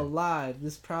 You're on the live.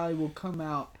 This probably will come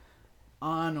out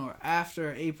on or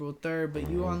after April 3rd, but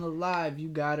you on the live. You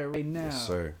got it right now. Yes,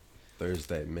 sir.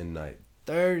 Thursday, midnight.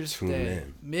 Thursday,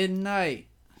 midnight.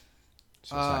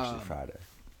 So it's actually Friday.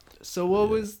 So what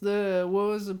was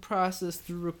the process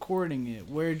through recording it?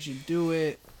 Where'd you do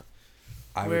it?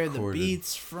 Where are the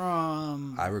beats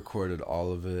from? I recorded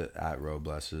all of it at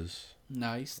Robles's.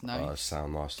 Nice, nice.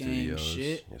 Sound Law Gang Studios.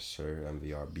 shit. Yes, sir.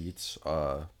 MVR Beats.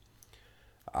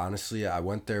 Honestly, I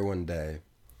went there one day.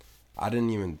 I didn't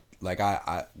even like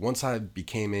I once I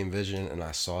became Main Vision and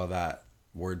I saw that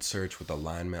word search with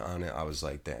alignment on it, I was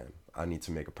like, damn, I need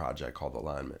to make a project called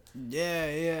Alignment. Yeah,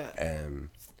 yeah. And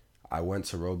I went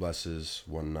to Robus's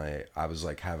one night. I was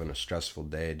like having a stressful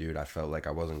day, dude. I felt like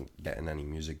I wasn't getting any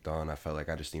music done. I felt like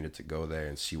I just needed to go there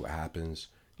and see what happens.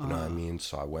 You know what I mean?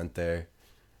 So I went there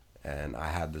and I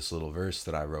had this little verse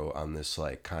that I wrote on this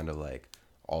like kind of like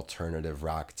alternative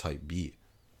rock type beat.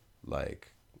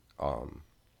 Like,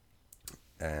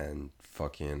 and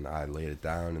fucking I laid it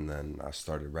down and then I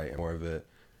started writing more of it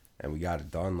and we got it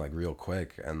done like real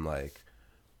quick. And like,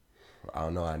 I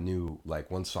don't know, I knew like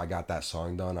once I got that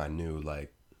song done, I knew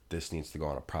like this needs to go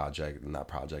on a project and that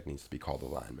project needs to be called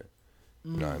Alignment.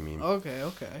 You know what I mean? Okay,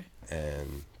 okay.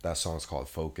 And that song's called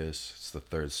Focus. It's the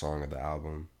third song of the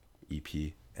album,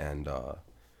 EP. And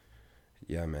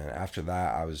yeah, man, after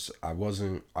that I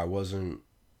wasn't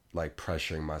like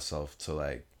pressuring myself to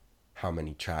like how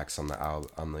many tracks on the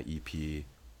on the EP,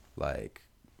 like,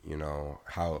 you know,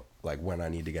 how like when I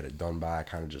need to get it done by. I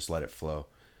kind of just let it flow.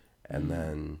 And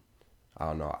then I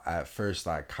don't know, at first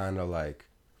I kind of like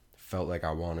felt like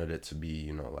I wanted it to be,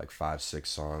 you know, like 5-6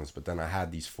 songs, but then I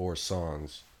had these 4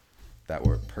 songs that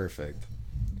were perfect.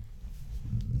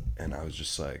 And I was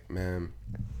just like, man,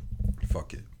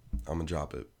 fuck it. I'm gonna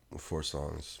drop it with 4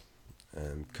 songs.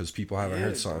 And because people haven't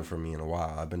heard something from me in a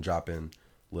while. I've been dropping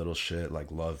little shit like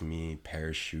Love Me,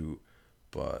 Parachute,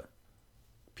 but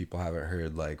people haven't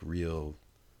heard like real,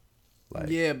 like,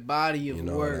 body of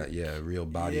work. Real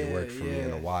body of work from me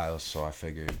in a while. So I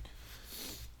figured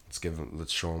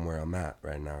let's show them where I'm at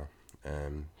right now.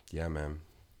 And yeah, man,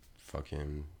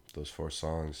 fucking those 4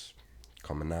 songs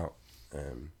coming out,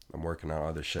 and I'm working on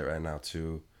other shit right now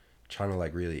too, trying to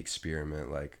like really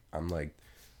experiment. Like I'm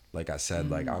like I said,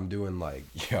 like I'm doing like,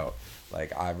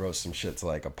 like I wrote some shit to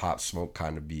like a Pop Smoke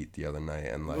kind of beat the other night,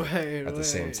 and like at the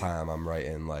same time I'm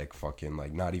writing like fucking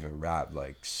like not even rap,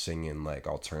 like singing like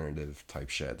alternative type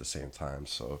shit at the same time.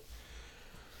 So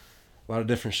a lot of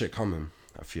different shit coming,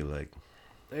 I feel like.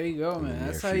 There you go, man.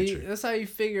 That's how you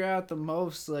figure out the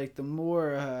most, like the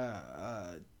more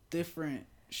different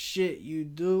shit you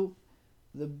do,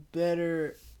 the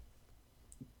better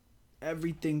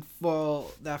everything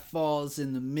that falls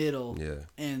in the middle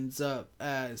ends up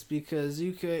as. Because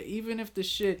you could, even if the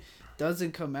shit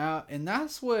doesn't come out, and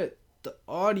that's what the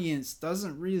audience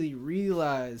doesn't really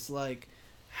realize, like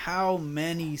how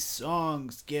many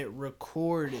songs get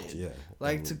recorded.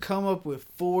 Like to come up with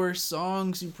 4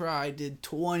 songs, you probably did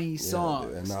 20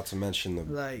 songs. And not to mention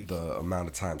the amount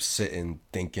of time sitting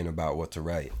thinking about what to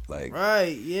write. Like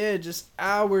just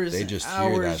hours and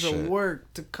hours of shit.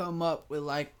 work to come up with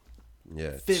like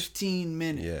 15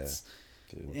 minutes.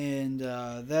 And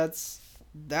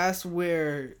that's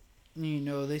where, you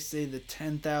know, they say the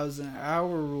 10,000 hour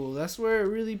rule. That's where it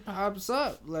really pops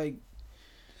up. Like,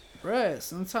 bruh,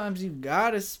 sometimes you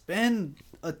gotta spend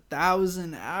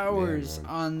 1,000 hours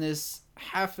on this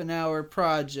half an hour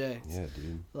project. Yeah,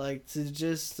 dude. Like to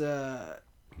just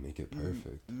make it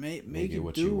perfect. Make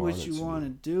it do what you want to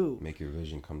do. Make your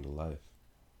vision come to life.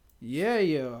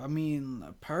 Yeah, I mean,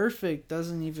 perfect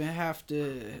doesn't even have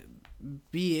to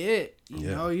be it.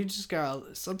 You know, you just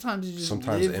got. Sometimes you just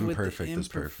live imperfect with the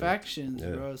imperfections,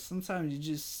 bro. Sometimes you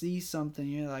just see something,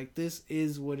 you're like, this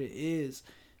is what it is.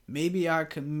 Maybe I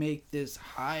could make this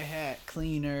hi-hat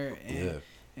cleaner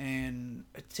and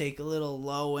take a little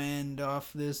low end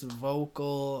off this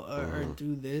vocal or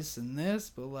do this and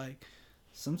this, but like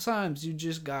sometimes you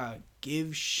just gotta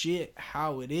give shit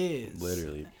how it is.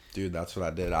 Literally. Dude, that's what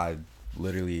I did. I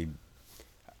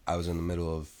was in the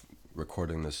middle of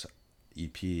recording this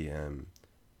EP, and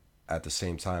at the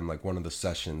same time, like one of the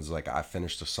sessions, like I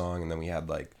finished a song and then we had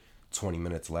like 20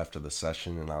 minutes left of the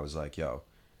session, and I was like, yo,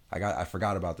 I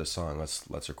forgot about this song.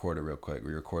 Let's record it real quick.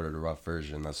 We recorded a rough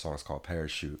version. That song's called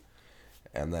Parachute.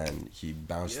 And then he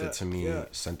bounced it to me,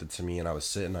 sent it to me, and I was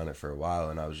sitting on it for a while,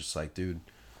 and I was just like, dude,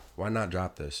 why not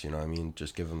drop this? You know what I mean?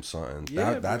 Just give him something.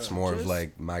 That's more of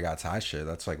like my guy Ty shit.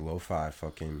 That's like lo-fi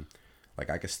fucking, like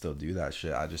I could still do that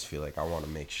shit. I just feel like I want to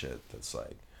make shit that's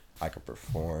like I could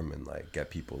perform and like get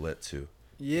people lit to.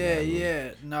 Yeah, you know what I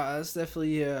mean? No, that's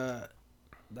definitely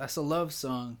that's a love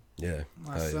song. Yeah.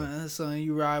 That's something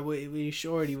you ride with your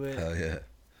shorty with. Hell yeah.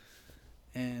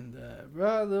 And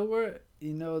bro,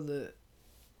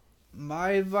 my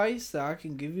advice that I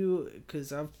can give you,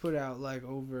 because I've put out like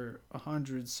over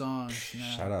 100 songs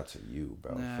now. Shout out to you,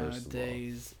 bro.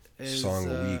 Nowadays, first of all,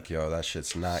 song a week, yo. That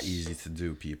shit's not easy to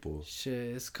do, people.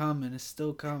 Shit, it's coming. It's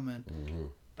still coming.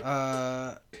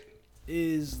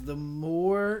 is the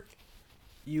more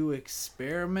you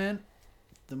experiment,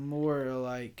 the more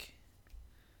like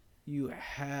you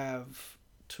have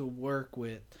to work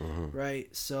with,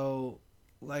 right? So,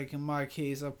 like in my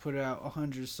case, I put out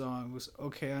 100 songs.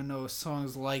 Okay, I know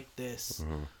songs like this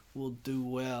will do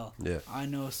well. Yeah. I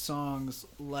know songs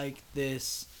like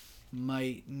this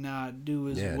might not do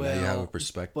as well. Now you have a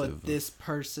perspective. But this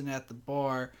person at the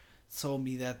bar told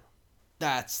me that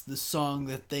that's the song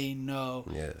that they know.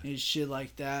 Yeah. And shit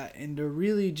like that. And to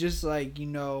really just like, you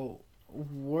know,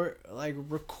 record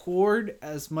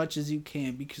as much as you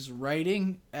can, because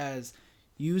writing, as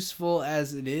useful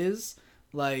as it is,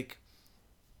 like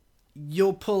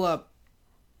you'll pull up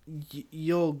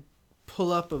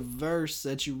a verse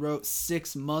that you wrote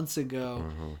 6 months ago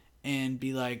and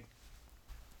be like,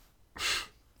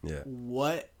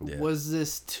 what was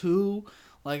this to?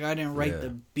 Like, I didn't write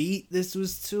the beat this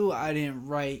was to. I didn't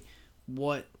write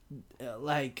what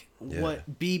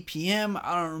BPM.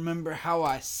 I don't remember how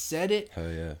I said it.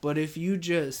 Hell yeah. But if you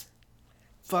just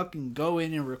fucking go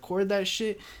in and record that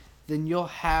shit, then you'll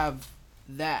have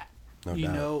that. No you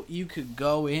doubt. know, you could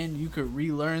go in, you could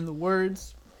relearn the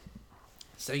words.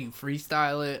 Say you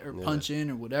freestyle it or punch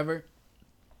in or whatever.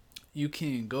 You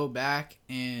can go back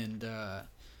and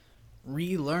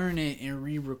relearn it and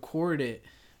re-record it.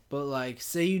 But like,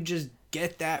 say you just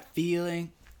get that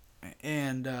feeling,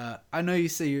 and I know you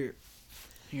say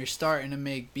you're starting to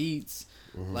make beats,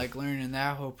 like learning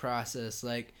that whole process.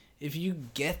 Like, if you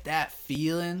get that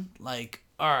feeling, like,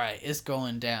 all right, it's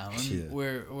going down.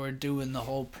 We're doing the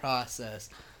whole process.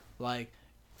 Like,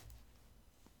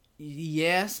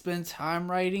 spend time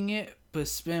writing it, but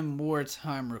spend more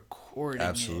time recording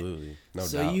Absolutely. it. No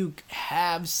so doubt. you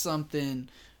have something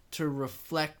to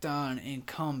reflect on and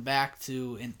come back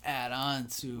to and add on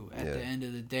to at the end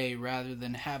of the day, rather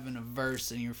than having a verse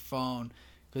in your phone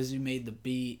because you made the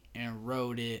beat and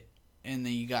wrote it and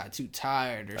then you got too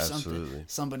tired or something.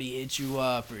 Somebody hit you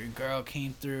up, or your girl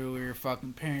came through, or your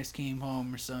fucking parents came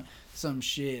home, or some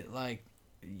shit. Like,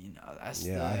 you know, that's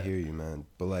I hear you, man.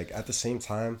 But like, at the same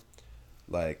time,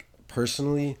 like,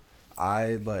 personally,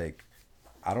 I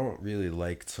don't really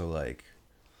like to, like,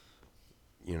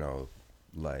 you know,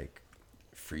 like,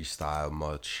 freestyle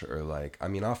much, or like, I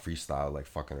mean, I'll freestyle, like,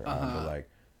 fucking around, but like,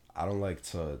 I don't like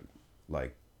to,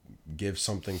 like, give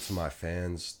something to my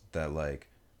fans that, like,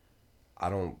 I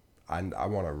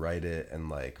want to write it and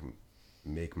like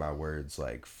make my words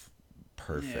like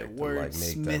perfect, and like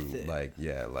make them like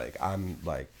like I'm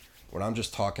like, when I'm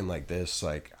just talking like this,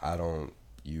 like, I don't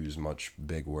use much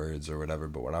big words or whatever,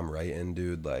 but when I'm writing,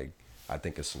 dude, like, I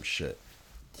think of some shit.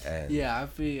 And I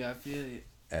feel it.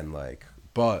 And like,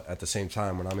 but at the same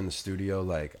time, when I'm in the studio,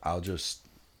 like, I'll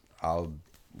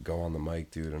go on the mic,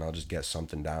 dude, and I'll just get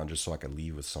something down just so I can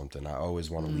leave with something. I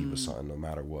always want to leave with something, no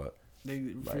matter what.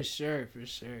 For sure.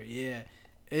 Yeah.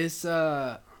 It's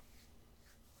there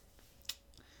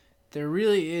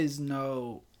really is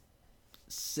no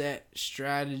set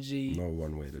strategy. No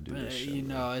one way to do this shit. You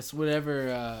know, it's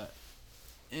whatever,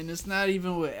 and it's not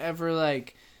even whatever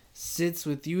like sits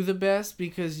with you the best,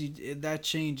 because that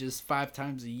changes 5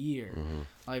 times a year.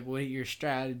 Like, what your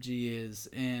strategy is,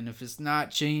 and if it's not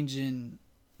changing,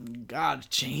 you gotta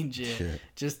change it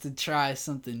just to try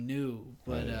something new.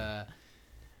 But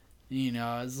you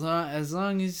know, as long as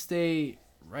you stay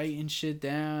writing shit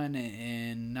down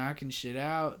and knocking shit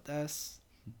out, that's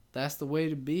the way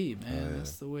to be, man.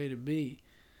 That's the way to be.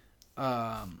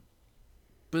 But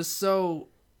so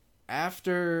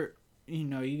after, you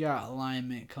know, you got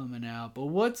Alignment coming out, but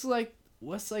what's like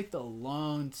the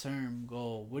long-term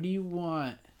goal? What do you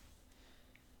want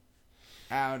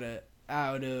out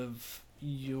of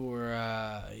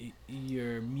your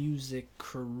music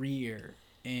career?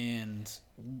 And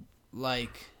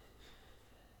like,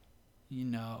 you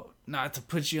know, not to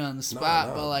put you on the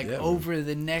spot, but like, over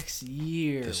the next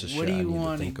year, what do you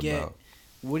want to get?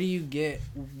 What do you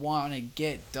want to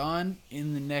get done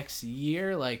in the next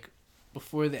year, like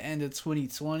before the end of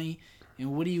 2020?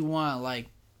 And what do you want, like,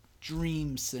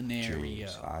 dream scenario?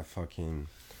 I fucking,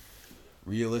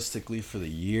 realistically, for the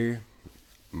year,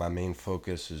 my main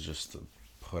focus is just to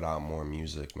put out more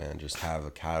music, man. Just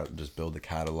have just build a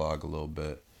catalog a little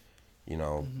bit. You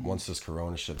know, once this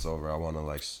Corona shit's over, I want to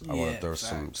throw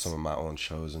some of my own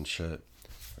shows and shit.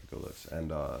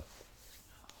 And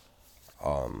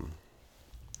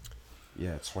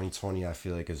 2020 I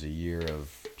feel like is a year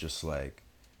of just like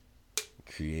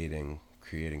creating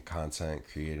content,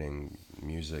 creating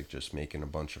music, just making a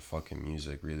bunch of fucking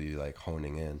music, really like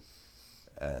honing in.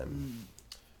 And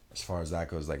as far as that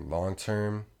goes, like, long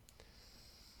term,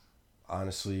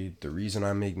 honestly, the reason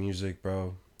I make music,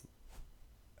 bro,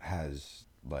 has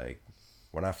like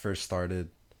when I first started,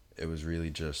 it was really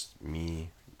just me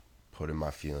putting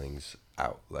my feelings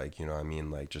out. Like, you know what I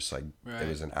mean? Like, just like Right. it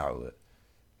was an outlet.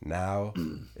 Now,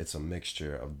 it's a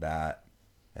mixture of that.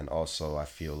 And also, I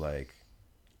feel like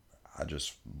I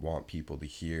just want people to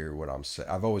hear what I'm saying.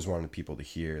 I've always wanted people to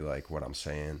hear, like, what I'm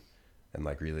saying and,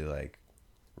 like, really, like,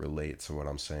 relate to what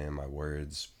I'm saying, my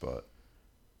words. But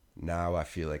now I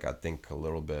feel like I think a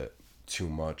little bit too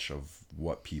much of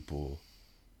what people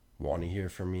want to hear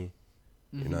from me.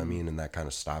 You know what I mean? And that kind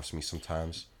of stops me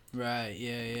sometimes. Right.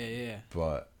 Yeah.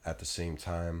 But at the same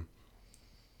time,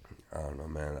 I don't know,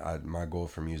 man. My goal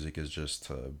for music is just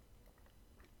to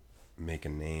make a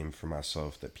name for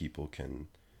myself that people can,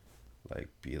 like,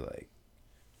 be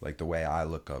like the way I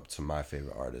look up to my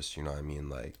favorite artists. You know what I mean?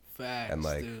 Like, Facts, and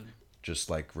like, dude. just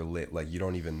like relate. Like, you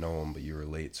don't even know them, but you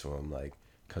relate to them. Like,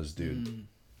 cause dude,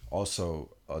 also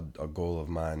a goal of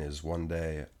mine is one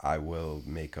day I will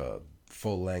make a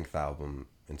full length album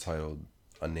entitled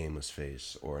A Nameless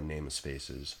Face or Nameless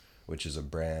Faces, which is a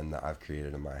brand that I've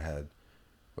created in my head,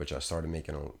 which I started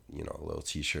making little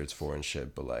t-shirts for and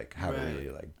shit, but like haven't really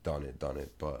like done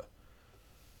it. But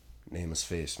Nameless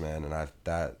Face, man, and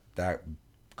that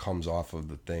comes off of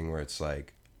the thing where it's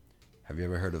like, have you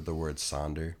ever heard of the word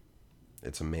Sonder?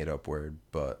 It's a made up word,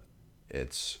 but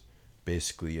it's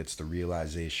basically it's the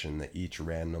realization that each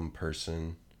random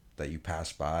person that you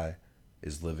pass by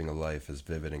is living a life as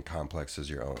vivid and complex as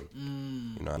your own.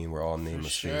 You know what I mean? We're all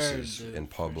nameless faces, dude, in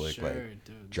public, dude.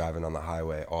 Driving on the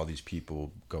highway, all these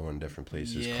people going different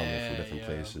places, coming from different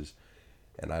places.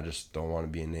 And I just don't want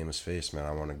to be a nameless face, man.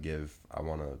 I want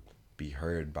to be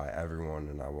heard by everyone,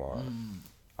 and I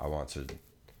want to...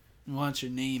 You want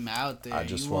your name out there. I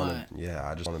just want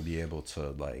to be able to,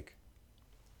 like,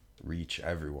 reach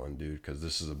everyone, dude, because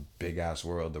this is a big-ass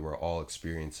world that we're all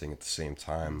experiencing at the same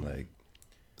time, like...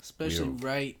 Especially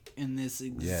right in this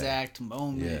exact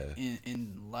moment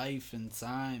in life and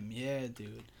time. Yeah,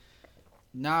 dude.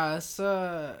 Nah, it's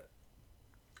like,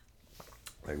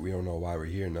 we don't know why we're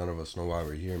here. None of us know why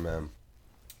we're here, man.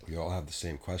 We all have the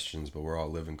same questions, but we're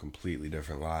all living completely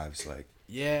different lives. Like,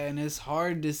 yeah, and it's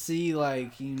hard to see,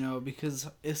 like, because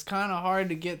it's kind of hard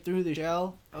to get through the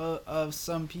shell of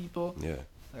some people. Yeah.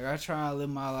 Like, I try to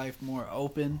live my life more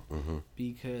open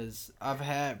because I've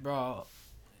had, bro...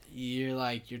 You're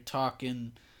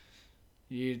talking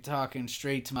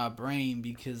straight to my brain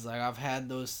because like I've had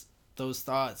those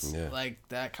thoughts, like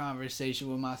that conversation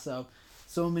with myself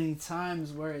so many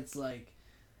times where it's like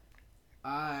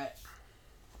I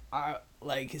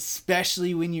like,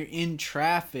 especially when you're in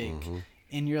traffic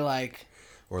and you're like,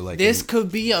 or like this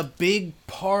could be a big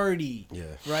party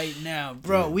right now,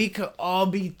 bro. We could all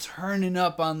be turning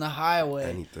up on the highway.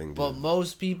 Anything, but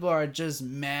most people are just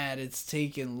mad it's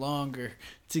taking longer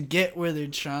to get where they're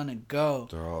trying to go.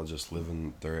 They're all just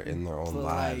living. They're in their own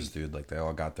lives, dude. Like, they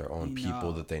all got their own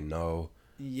people that they know.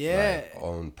 Yeah. Like,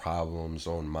 own problems,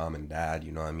 own mom and dad.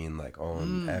 You know what I mean? Like,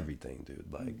 own everything, dude.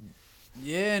 Like.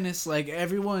 Yeah, and it's like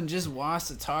everyone just wants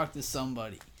to talk to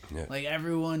somebody. Yeah. Like,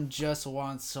 everyone just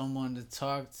wants someone to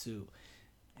talk to,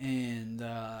 and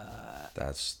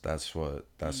that's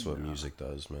what music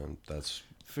does, man. That's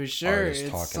for sure. Artists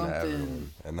talking to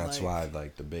everyone, and that's why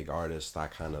like the big artists, I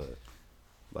kind of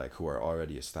like who are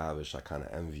already established, I kind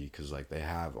of envy because like they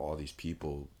have all these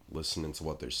people listening to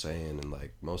what they're saying, and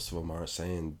like most of them aren't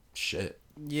saying shit.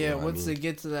 Yeah, you know once they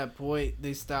get to that point,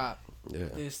 they stop. Yeah.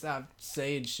 They stop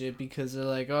saying shit because they're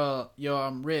like, oh, yo,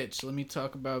 I'm rich. Let me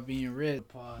talk about being rich.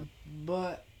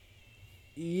 But,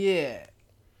 yeah.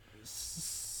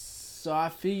 So I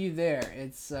feel you there.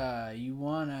 It's, you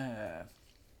want to...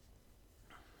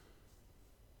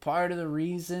 Part of the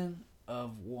reason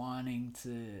of wanting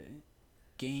to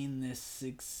gain this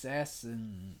success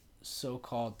and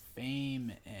so-called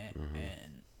fame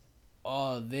and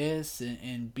all this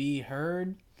and be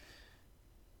heard...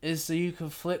 is so you can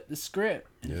flip the script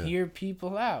and hear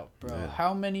people out, bro. Yeah.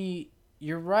 How many...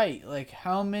 You're right. Like,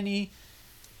 how many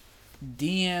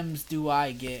DMs do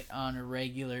I get on a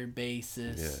regular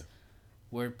basis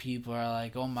where people are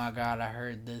like, oh my God, I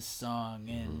heard this song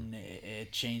and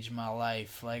it changed my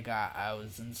life. Like, I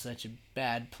was in such a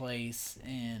bad place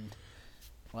and,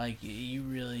 like,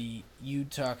 you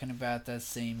talking about that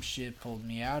same shit pulled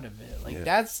me out of it. Like,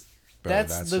 that's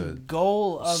the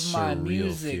goal of my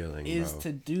music feeling, is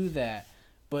to do that.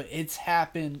 But it's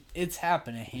happened a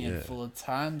handful of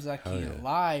times, I can't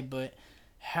lie, but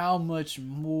how many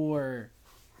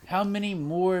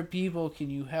more people can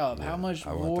you help? How much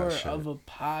more of a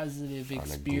positive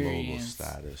experience? On a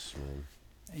global status, man.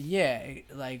 Yeah,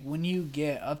 like when you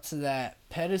get up to that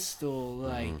pedestal,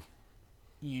 like,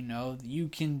 you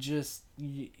can just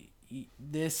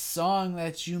this song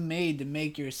that you made to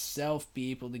make yourself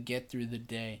be able to get through the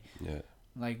day. Yeah.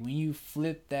 Like when you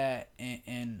flip that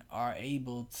and are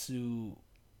able to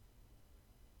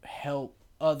help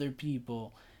other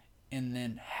people and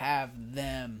then have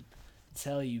them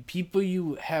tell you, people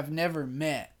you have never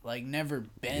met, like never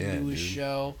been to a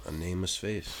show, a nameless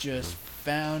face, just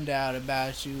found out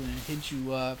about you and hit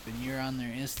you up, and you're on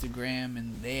their Instagram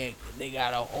and they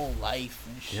got a whole life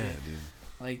and shit. Yeah, dude.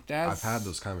 Like that's, I've had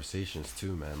those conversations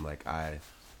too, man. Like I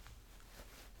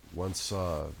once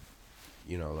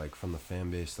you know, like from the fan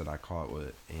base that I caught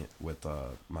with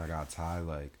My God Ty,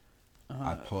 like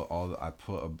I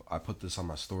put this on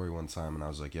my story one time, and I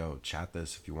was like, yo, chat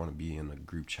this if you want to be in a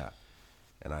group chat.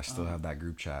 And I still have that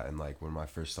group chat. And like when I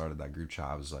first started that group chat,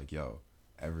 I was like, yo,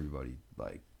 everybody,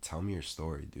 like, tell me your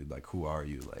story, dude. Like, who are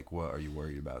you? Like, what are you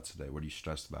worried about today? What are you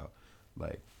stressed about?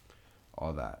 Like,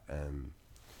 all that. And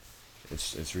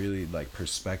it's really like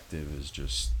perspective is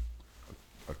just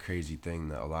a crazy thing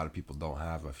that a lot of people don't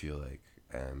have, I feel like.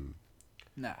 And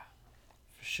nah,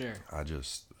 for sure. I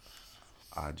just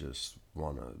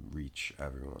want to reach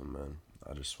everyone, man.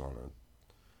 I just want to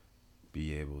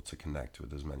be able to connect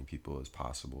with as many people as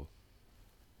possible.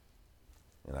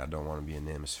 And I don't want to be a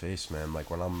nameless face, man. Like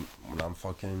when I'm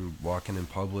fucking walking in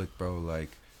public, bro, like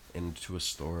into a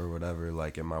store or whatever,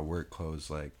 like in my work clothes,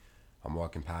 like I'm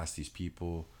walking past these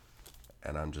people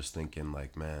and I'm just thinking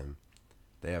like, man,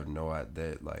 they have no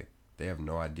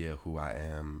idea who I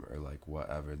am or like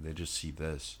whatever. They just see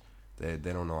this. They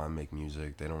don't know I make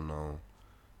music. They don't know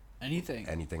anything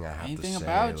I have to say.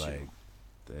 About like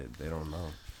they don't know.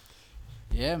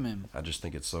 Yeah, man. I just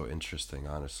think it's so interesting,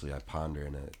 honestly. I ponder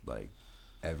in it like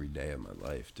every day of my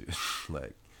life, dude.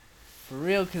 Like for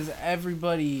real, because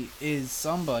everybody is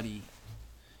somebody.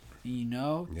 You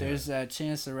know? Yeah. There's that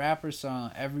Chance the Rapper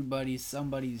song, everybody's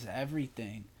somebody's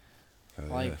everything.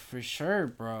 Like for sure,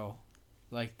 bro.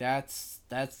 Like that's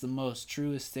the most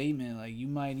truest statement. Like you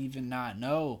might even not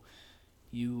know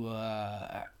you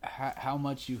how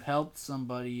much you helped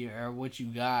somebody or what you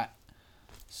got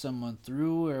someone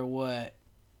through or what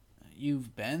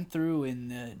you've been through and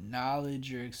the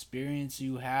knowledge or experience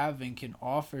you have and can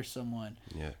offer someone.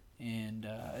 Yeah. And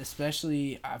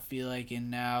especially I feel like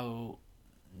in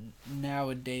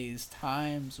nowadays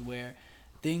times where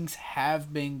things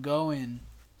have been going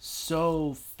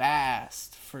so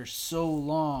fast for so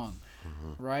long,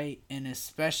 right? And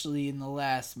especially in the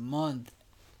last month,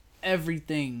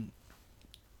 everything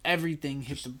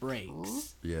hit the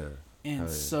brakes. Yeah. And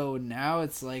so now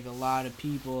it's like a lot of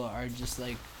people are just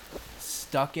like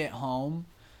stuck at home,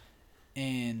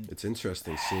 and it's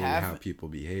interesting seeing how people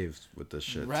behave with this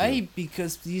shit, right? Too.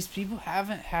 Because these people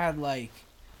haven't had like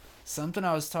something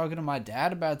I was talking to my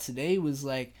dad about today was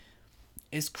like,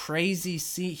 it's crazy.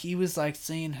 He was like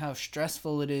saying how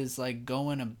stressful it is like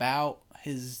going about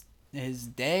his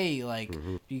day, like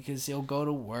because he'll go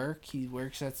to work. He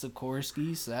works at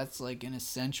Sikorsky, so that's like an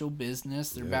essential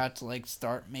business. They're about to like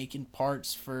start making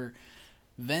parts for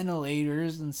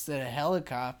ventilators instead of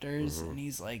helicopters, and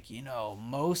he's like, you know,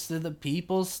 most of the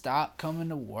people stop coming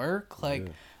to work. Like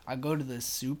I go to the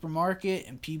supermarket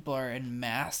and people are in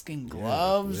masks and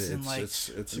gloves, and like,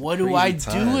 it's what do I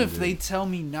do if they tell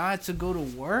me not to go to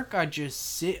work? I just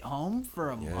sit home for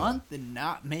a month and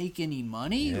not make any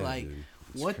money. Like,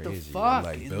 what crazy. The fuck?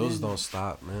 Like, bills don't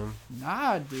stop, man.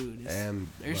 Nah, dude. And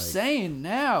they're like, saying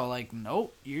now, like,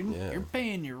 nope, you're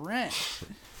paying your rent.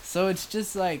 So it's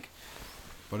just like.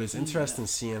 But it's interesting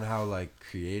seeing how like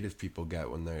creative people get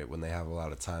when they have a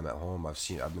lot of time at home.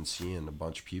 I've been seeing a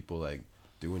bunch of people like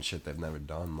doing shit they've never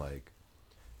done. Like,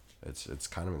 it's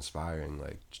kind of inspiring.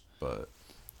 Like, but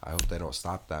I hope they don't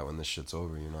stop that when this shit's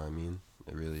over. You know what I mean?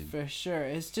 It really. For sure,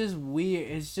 it's just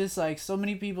weird. It's just like so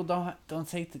many people don't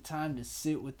take the time to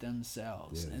sit with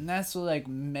themselves, and that's what like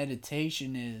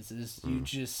meditation is. You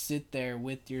just sit there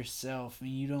with yourself and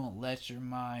you don't let your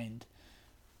mind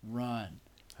run.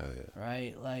 Hell yeah.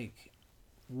 Right? Like,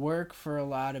 work for a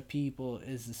lot of people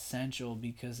is essential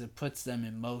because it puts them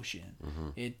in motion.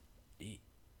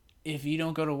 If you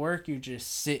don't go to work, you're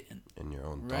just sitting in your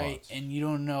own right thoughts. And you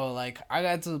don't know, like, I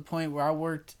got to the point where I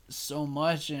worked so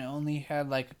much and only had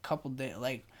like a couple days,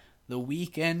 like the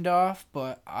weekend off,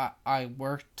 but I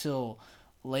worked till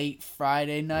late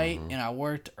Friday night and I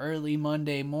worked early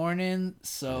Monday morning,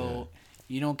 so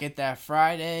you don't get that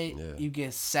Friday, you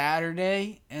get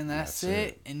Saturday, and that's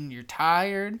it. And you're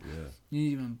tired.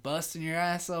 You've been busting your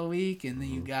ass all week, and then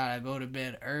you gotta go to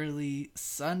bed early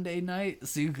Sunday night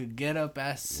so you could get up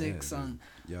at 6 on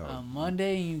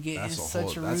Monday, and you get in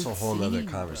such a routine. That's a whole other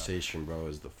conversation, bro.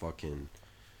 Is the fucking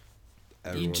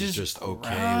everyone's just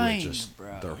okay with just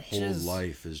their whole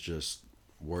life is just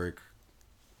work,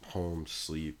 home,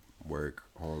 sleep, work,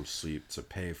 home, sleep to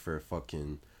pay for a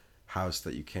fucking house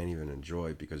that you can't even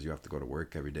enjoy because you have to go to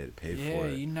work every day to pay for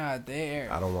it. Yeah, you're not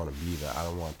there. I don't want to be that. I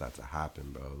don't want that to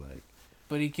happen, bro. Like,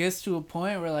 but it gets to a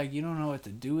point where like you don't know what to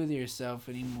do with yourself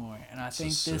anymore. And I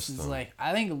think this is like,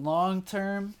 I think long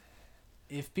term,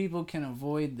 if people can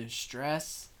avoid the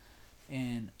stress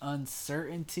and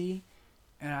uncertainty,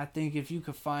 and I think if you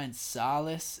could find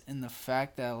solace in the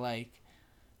fact that like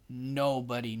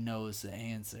nobody knows the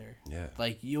answer. Yeah.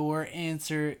 Like your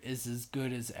answer is as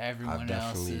good as everyone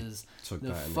else's.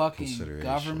 The fucking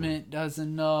government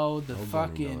doesn't know. The Nobody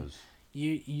fucking knows.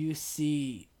 You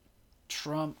see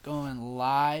Trump going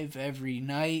live every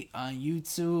night on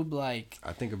YouTube. Like,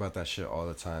 I think about that shit all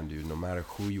the time, dude. No matter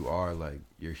who you are, like,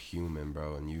 you're human,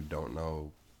 bro, and you don't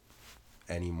know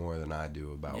any more than I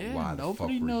do about why the fuck we're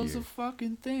here. Nobody knows a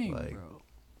fucking thing, like, bro.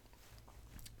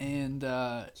 And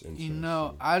you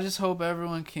know, I just hope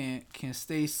everyone can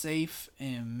stay safe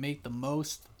and make the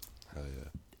most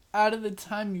out of the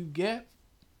time you get.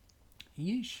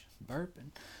 Yeesh,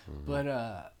 burping. Mm-hmm.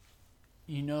 But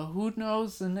you know, who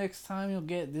knows the next time you'll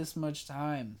get this much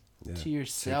time to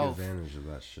yourself. Take advantage of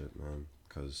that shit, man.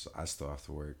 Cause I still have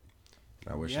to work.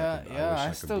 I wish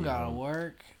I still gotta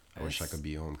work. I wish I could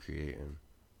be home creating.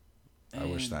 I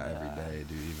wish that every day,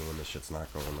 dude. Even when the shit's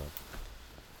not going up.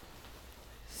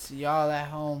 So y'all at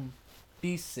home,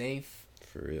 be safe.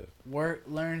 For real. Work,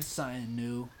 learn something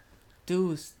new.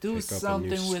 Do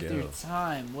something with your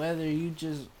time. Whether you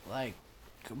just like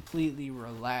completely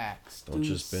relax. Don't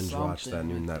just binge watch that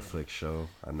new Netflix show.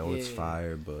 I know it's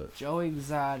fire, but Joe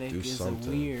Exotic is a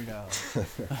weirdo.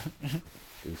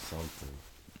 Do something.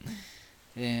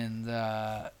 And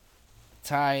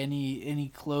Ty,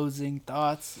 any closing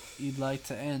thoughts you'd like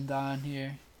to end on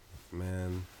here?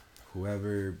 Man,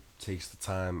 whoever takes the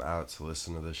time out to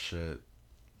listen to this shit,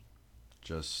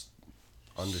 just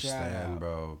understand,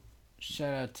 bro.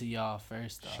 Shout out to y'all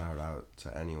first off. Shout out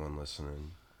to anyone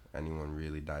listening, anyone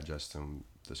really digesting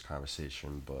this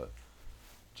conversation, but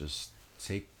just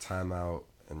take time out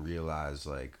and realize,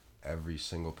 like, every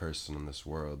single person in this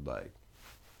world, like,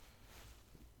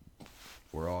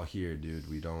 we're all here, dude.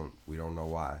 We don't know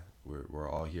why. We're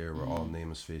all here. We're all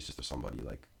nameless faces to somebody,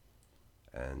 like,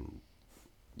 and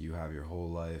you have your whole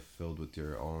life filled with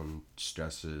your own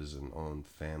stresses and own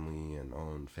family and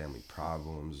own family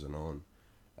problems and own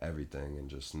everything, and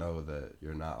just know that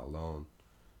you're not alone,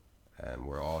 and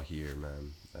we're all here,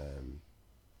 man. And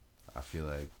I feel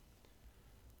like,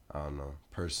 I don't know,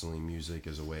 personally, music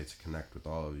is a way to connect with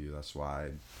all of you. That's why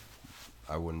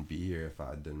I wouldn't be here if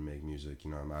I didn't make music,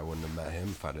 you know. I wouldn't have met him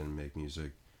if I didn't make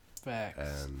music. Facts.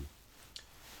 And,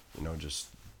 you know, just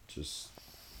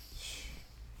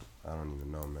I don't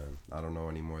even know, man. I don't know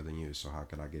any more than you, so how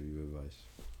could I give you advice?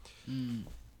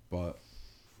 But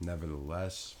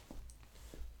nevertheless,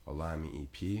 Align Me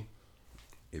EP,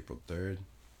 April 3rd,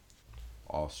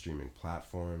 all streaming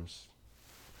platforms.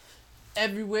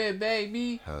 Everywhere,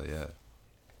 baby. Hell yeah.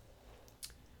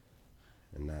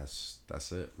 And that's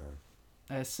it, man.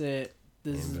 That's it.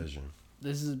 This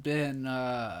has been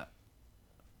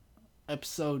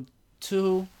episode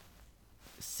 2,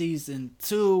 season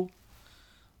 2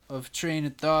 of Train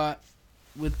of Thought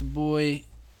with the boy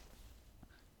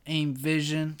Aim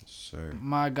Vision. Sir.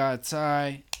 My God,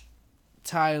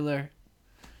 Tyler.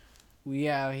 We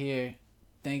out here.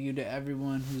 Thank you to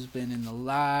everyone who's been in the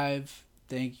live.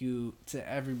 Thank you to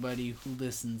everybody who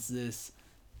listens this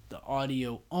the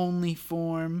audio only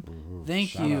form. Mm-hmm. Thank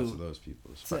Shout you out to those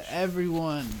people, to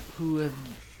everyone who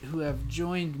have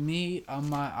joined me on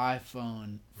my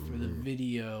iPhone for the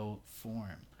video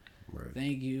form. Right.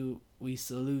 Thank you. We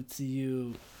salute to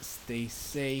you. Stay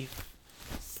safe.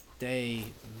 Stay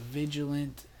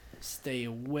vigilant. Stay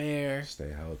aware.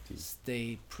 Stay healthy.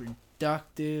 Stay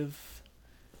productive.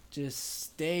 Just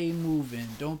stay moving.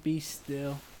 Don't be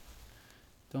still.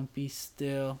 Don't be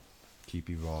still.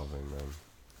 Keep evolving, man.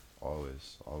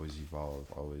 Always evolve.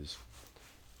 Always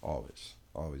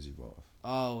evolve.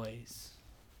 Always.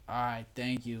 Alright,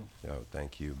 thank you. Yo,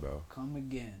 thank you, bro. Come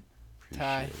again. Appreciate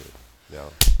Ty. it.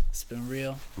 Yo. It's been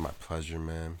real. My pleasure,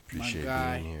 man. Appreciate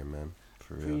being here, man.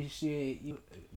 For real. Appreciate you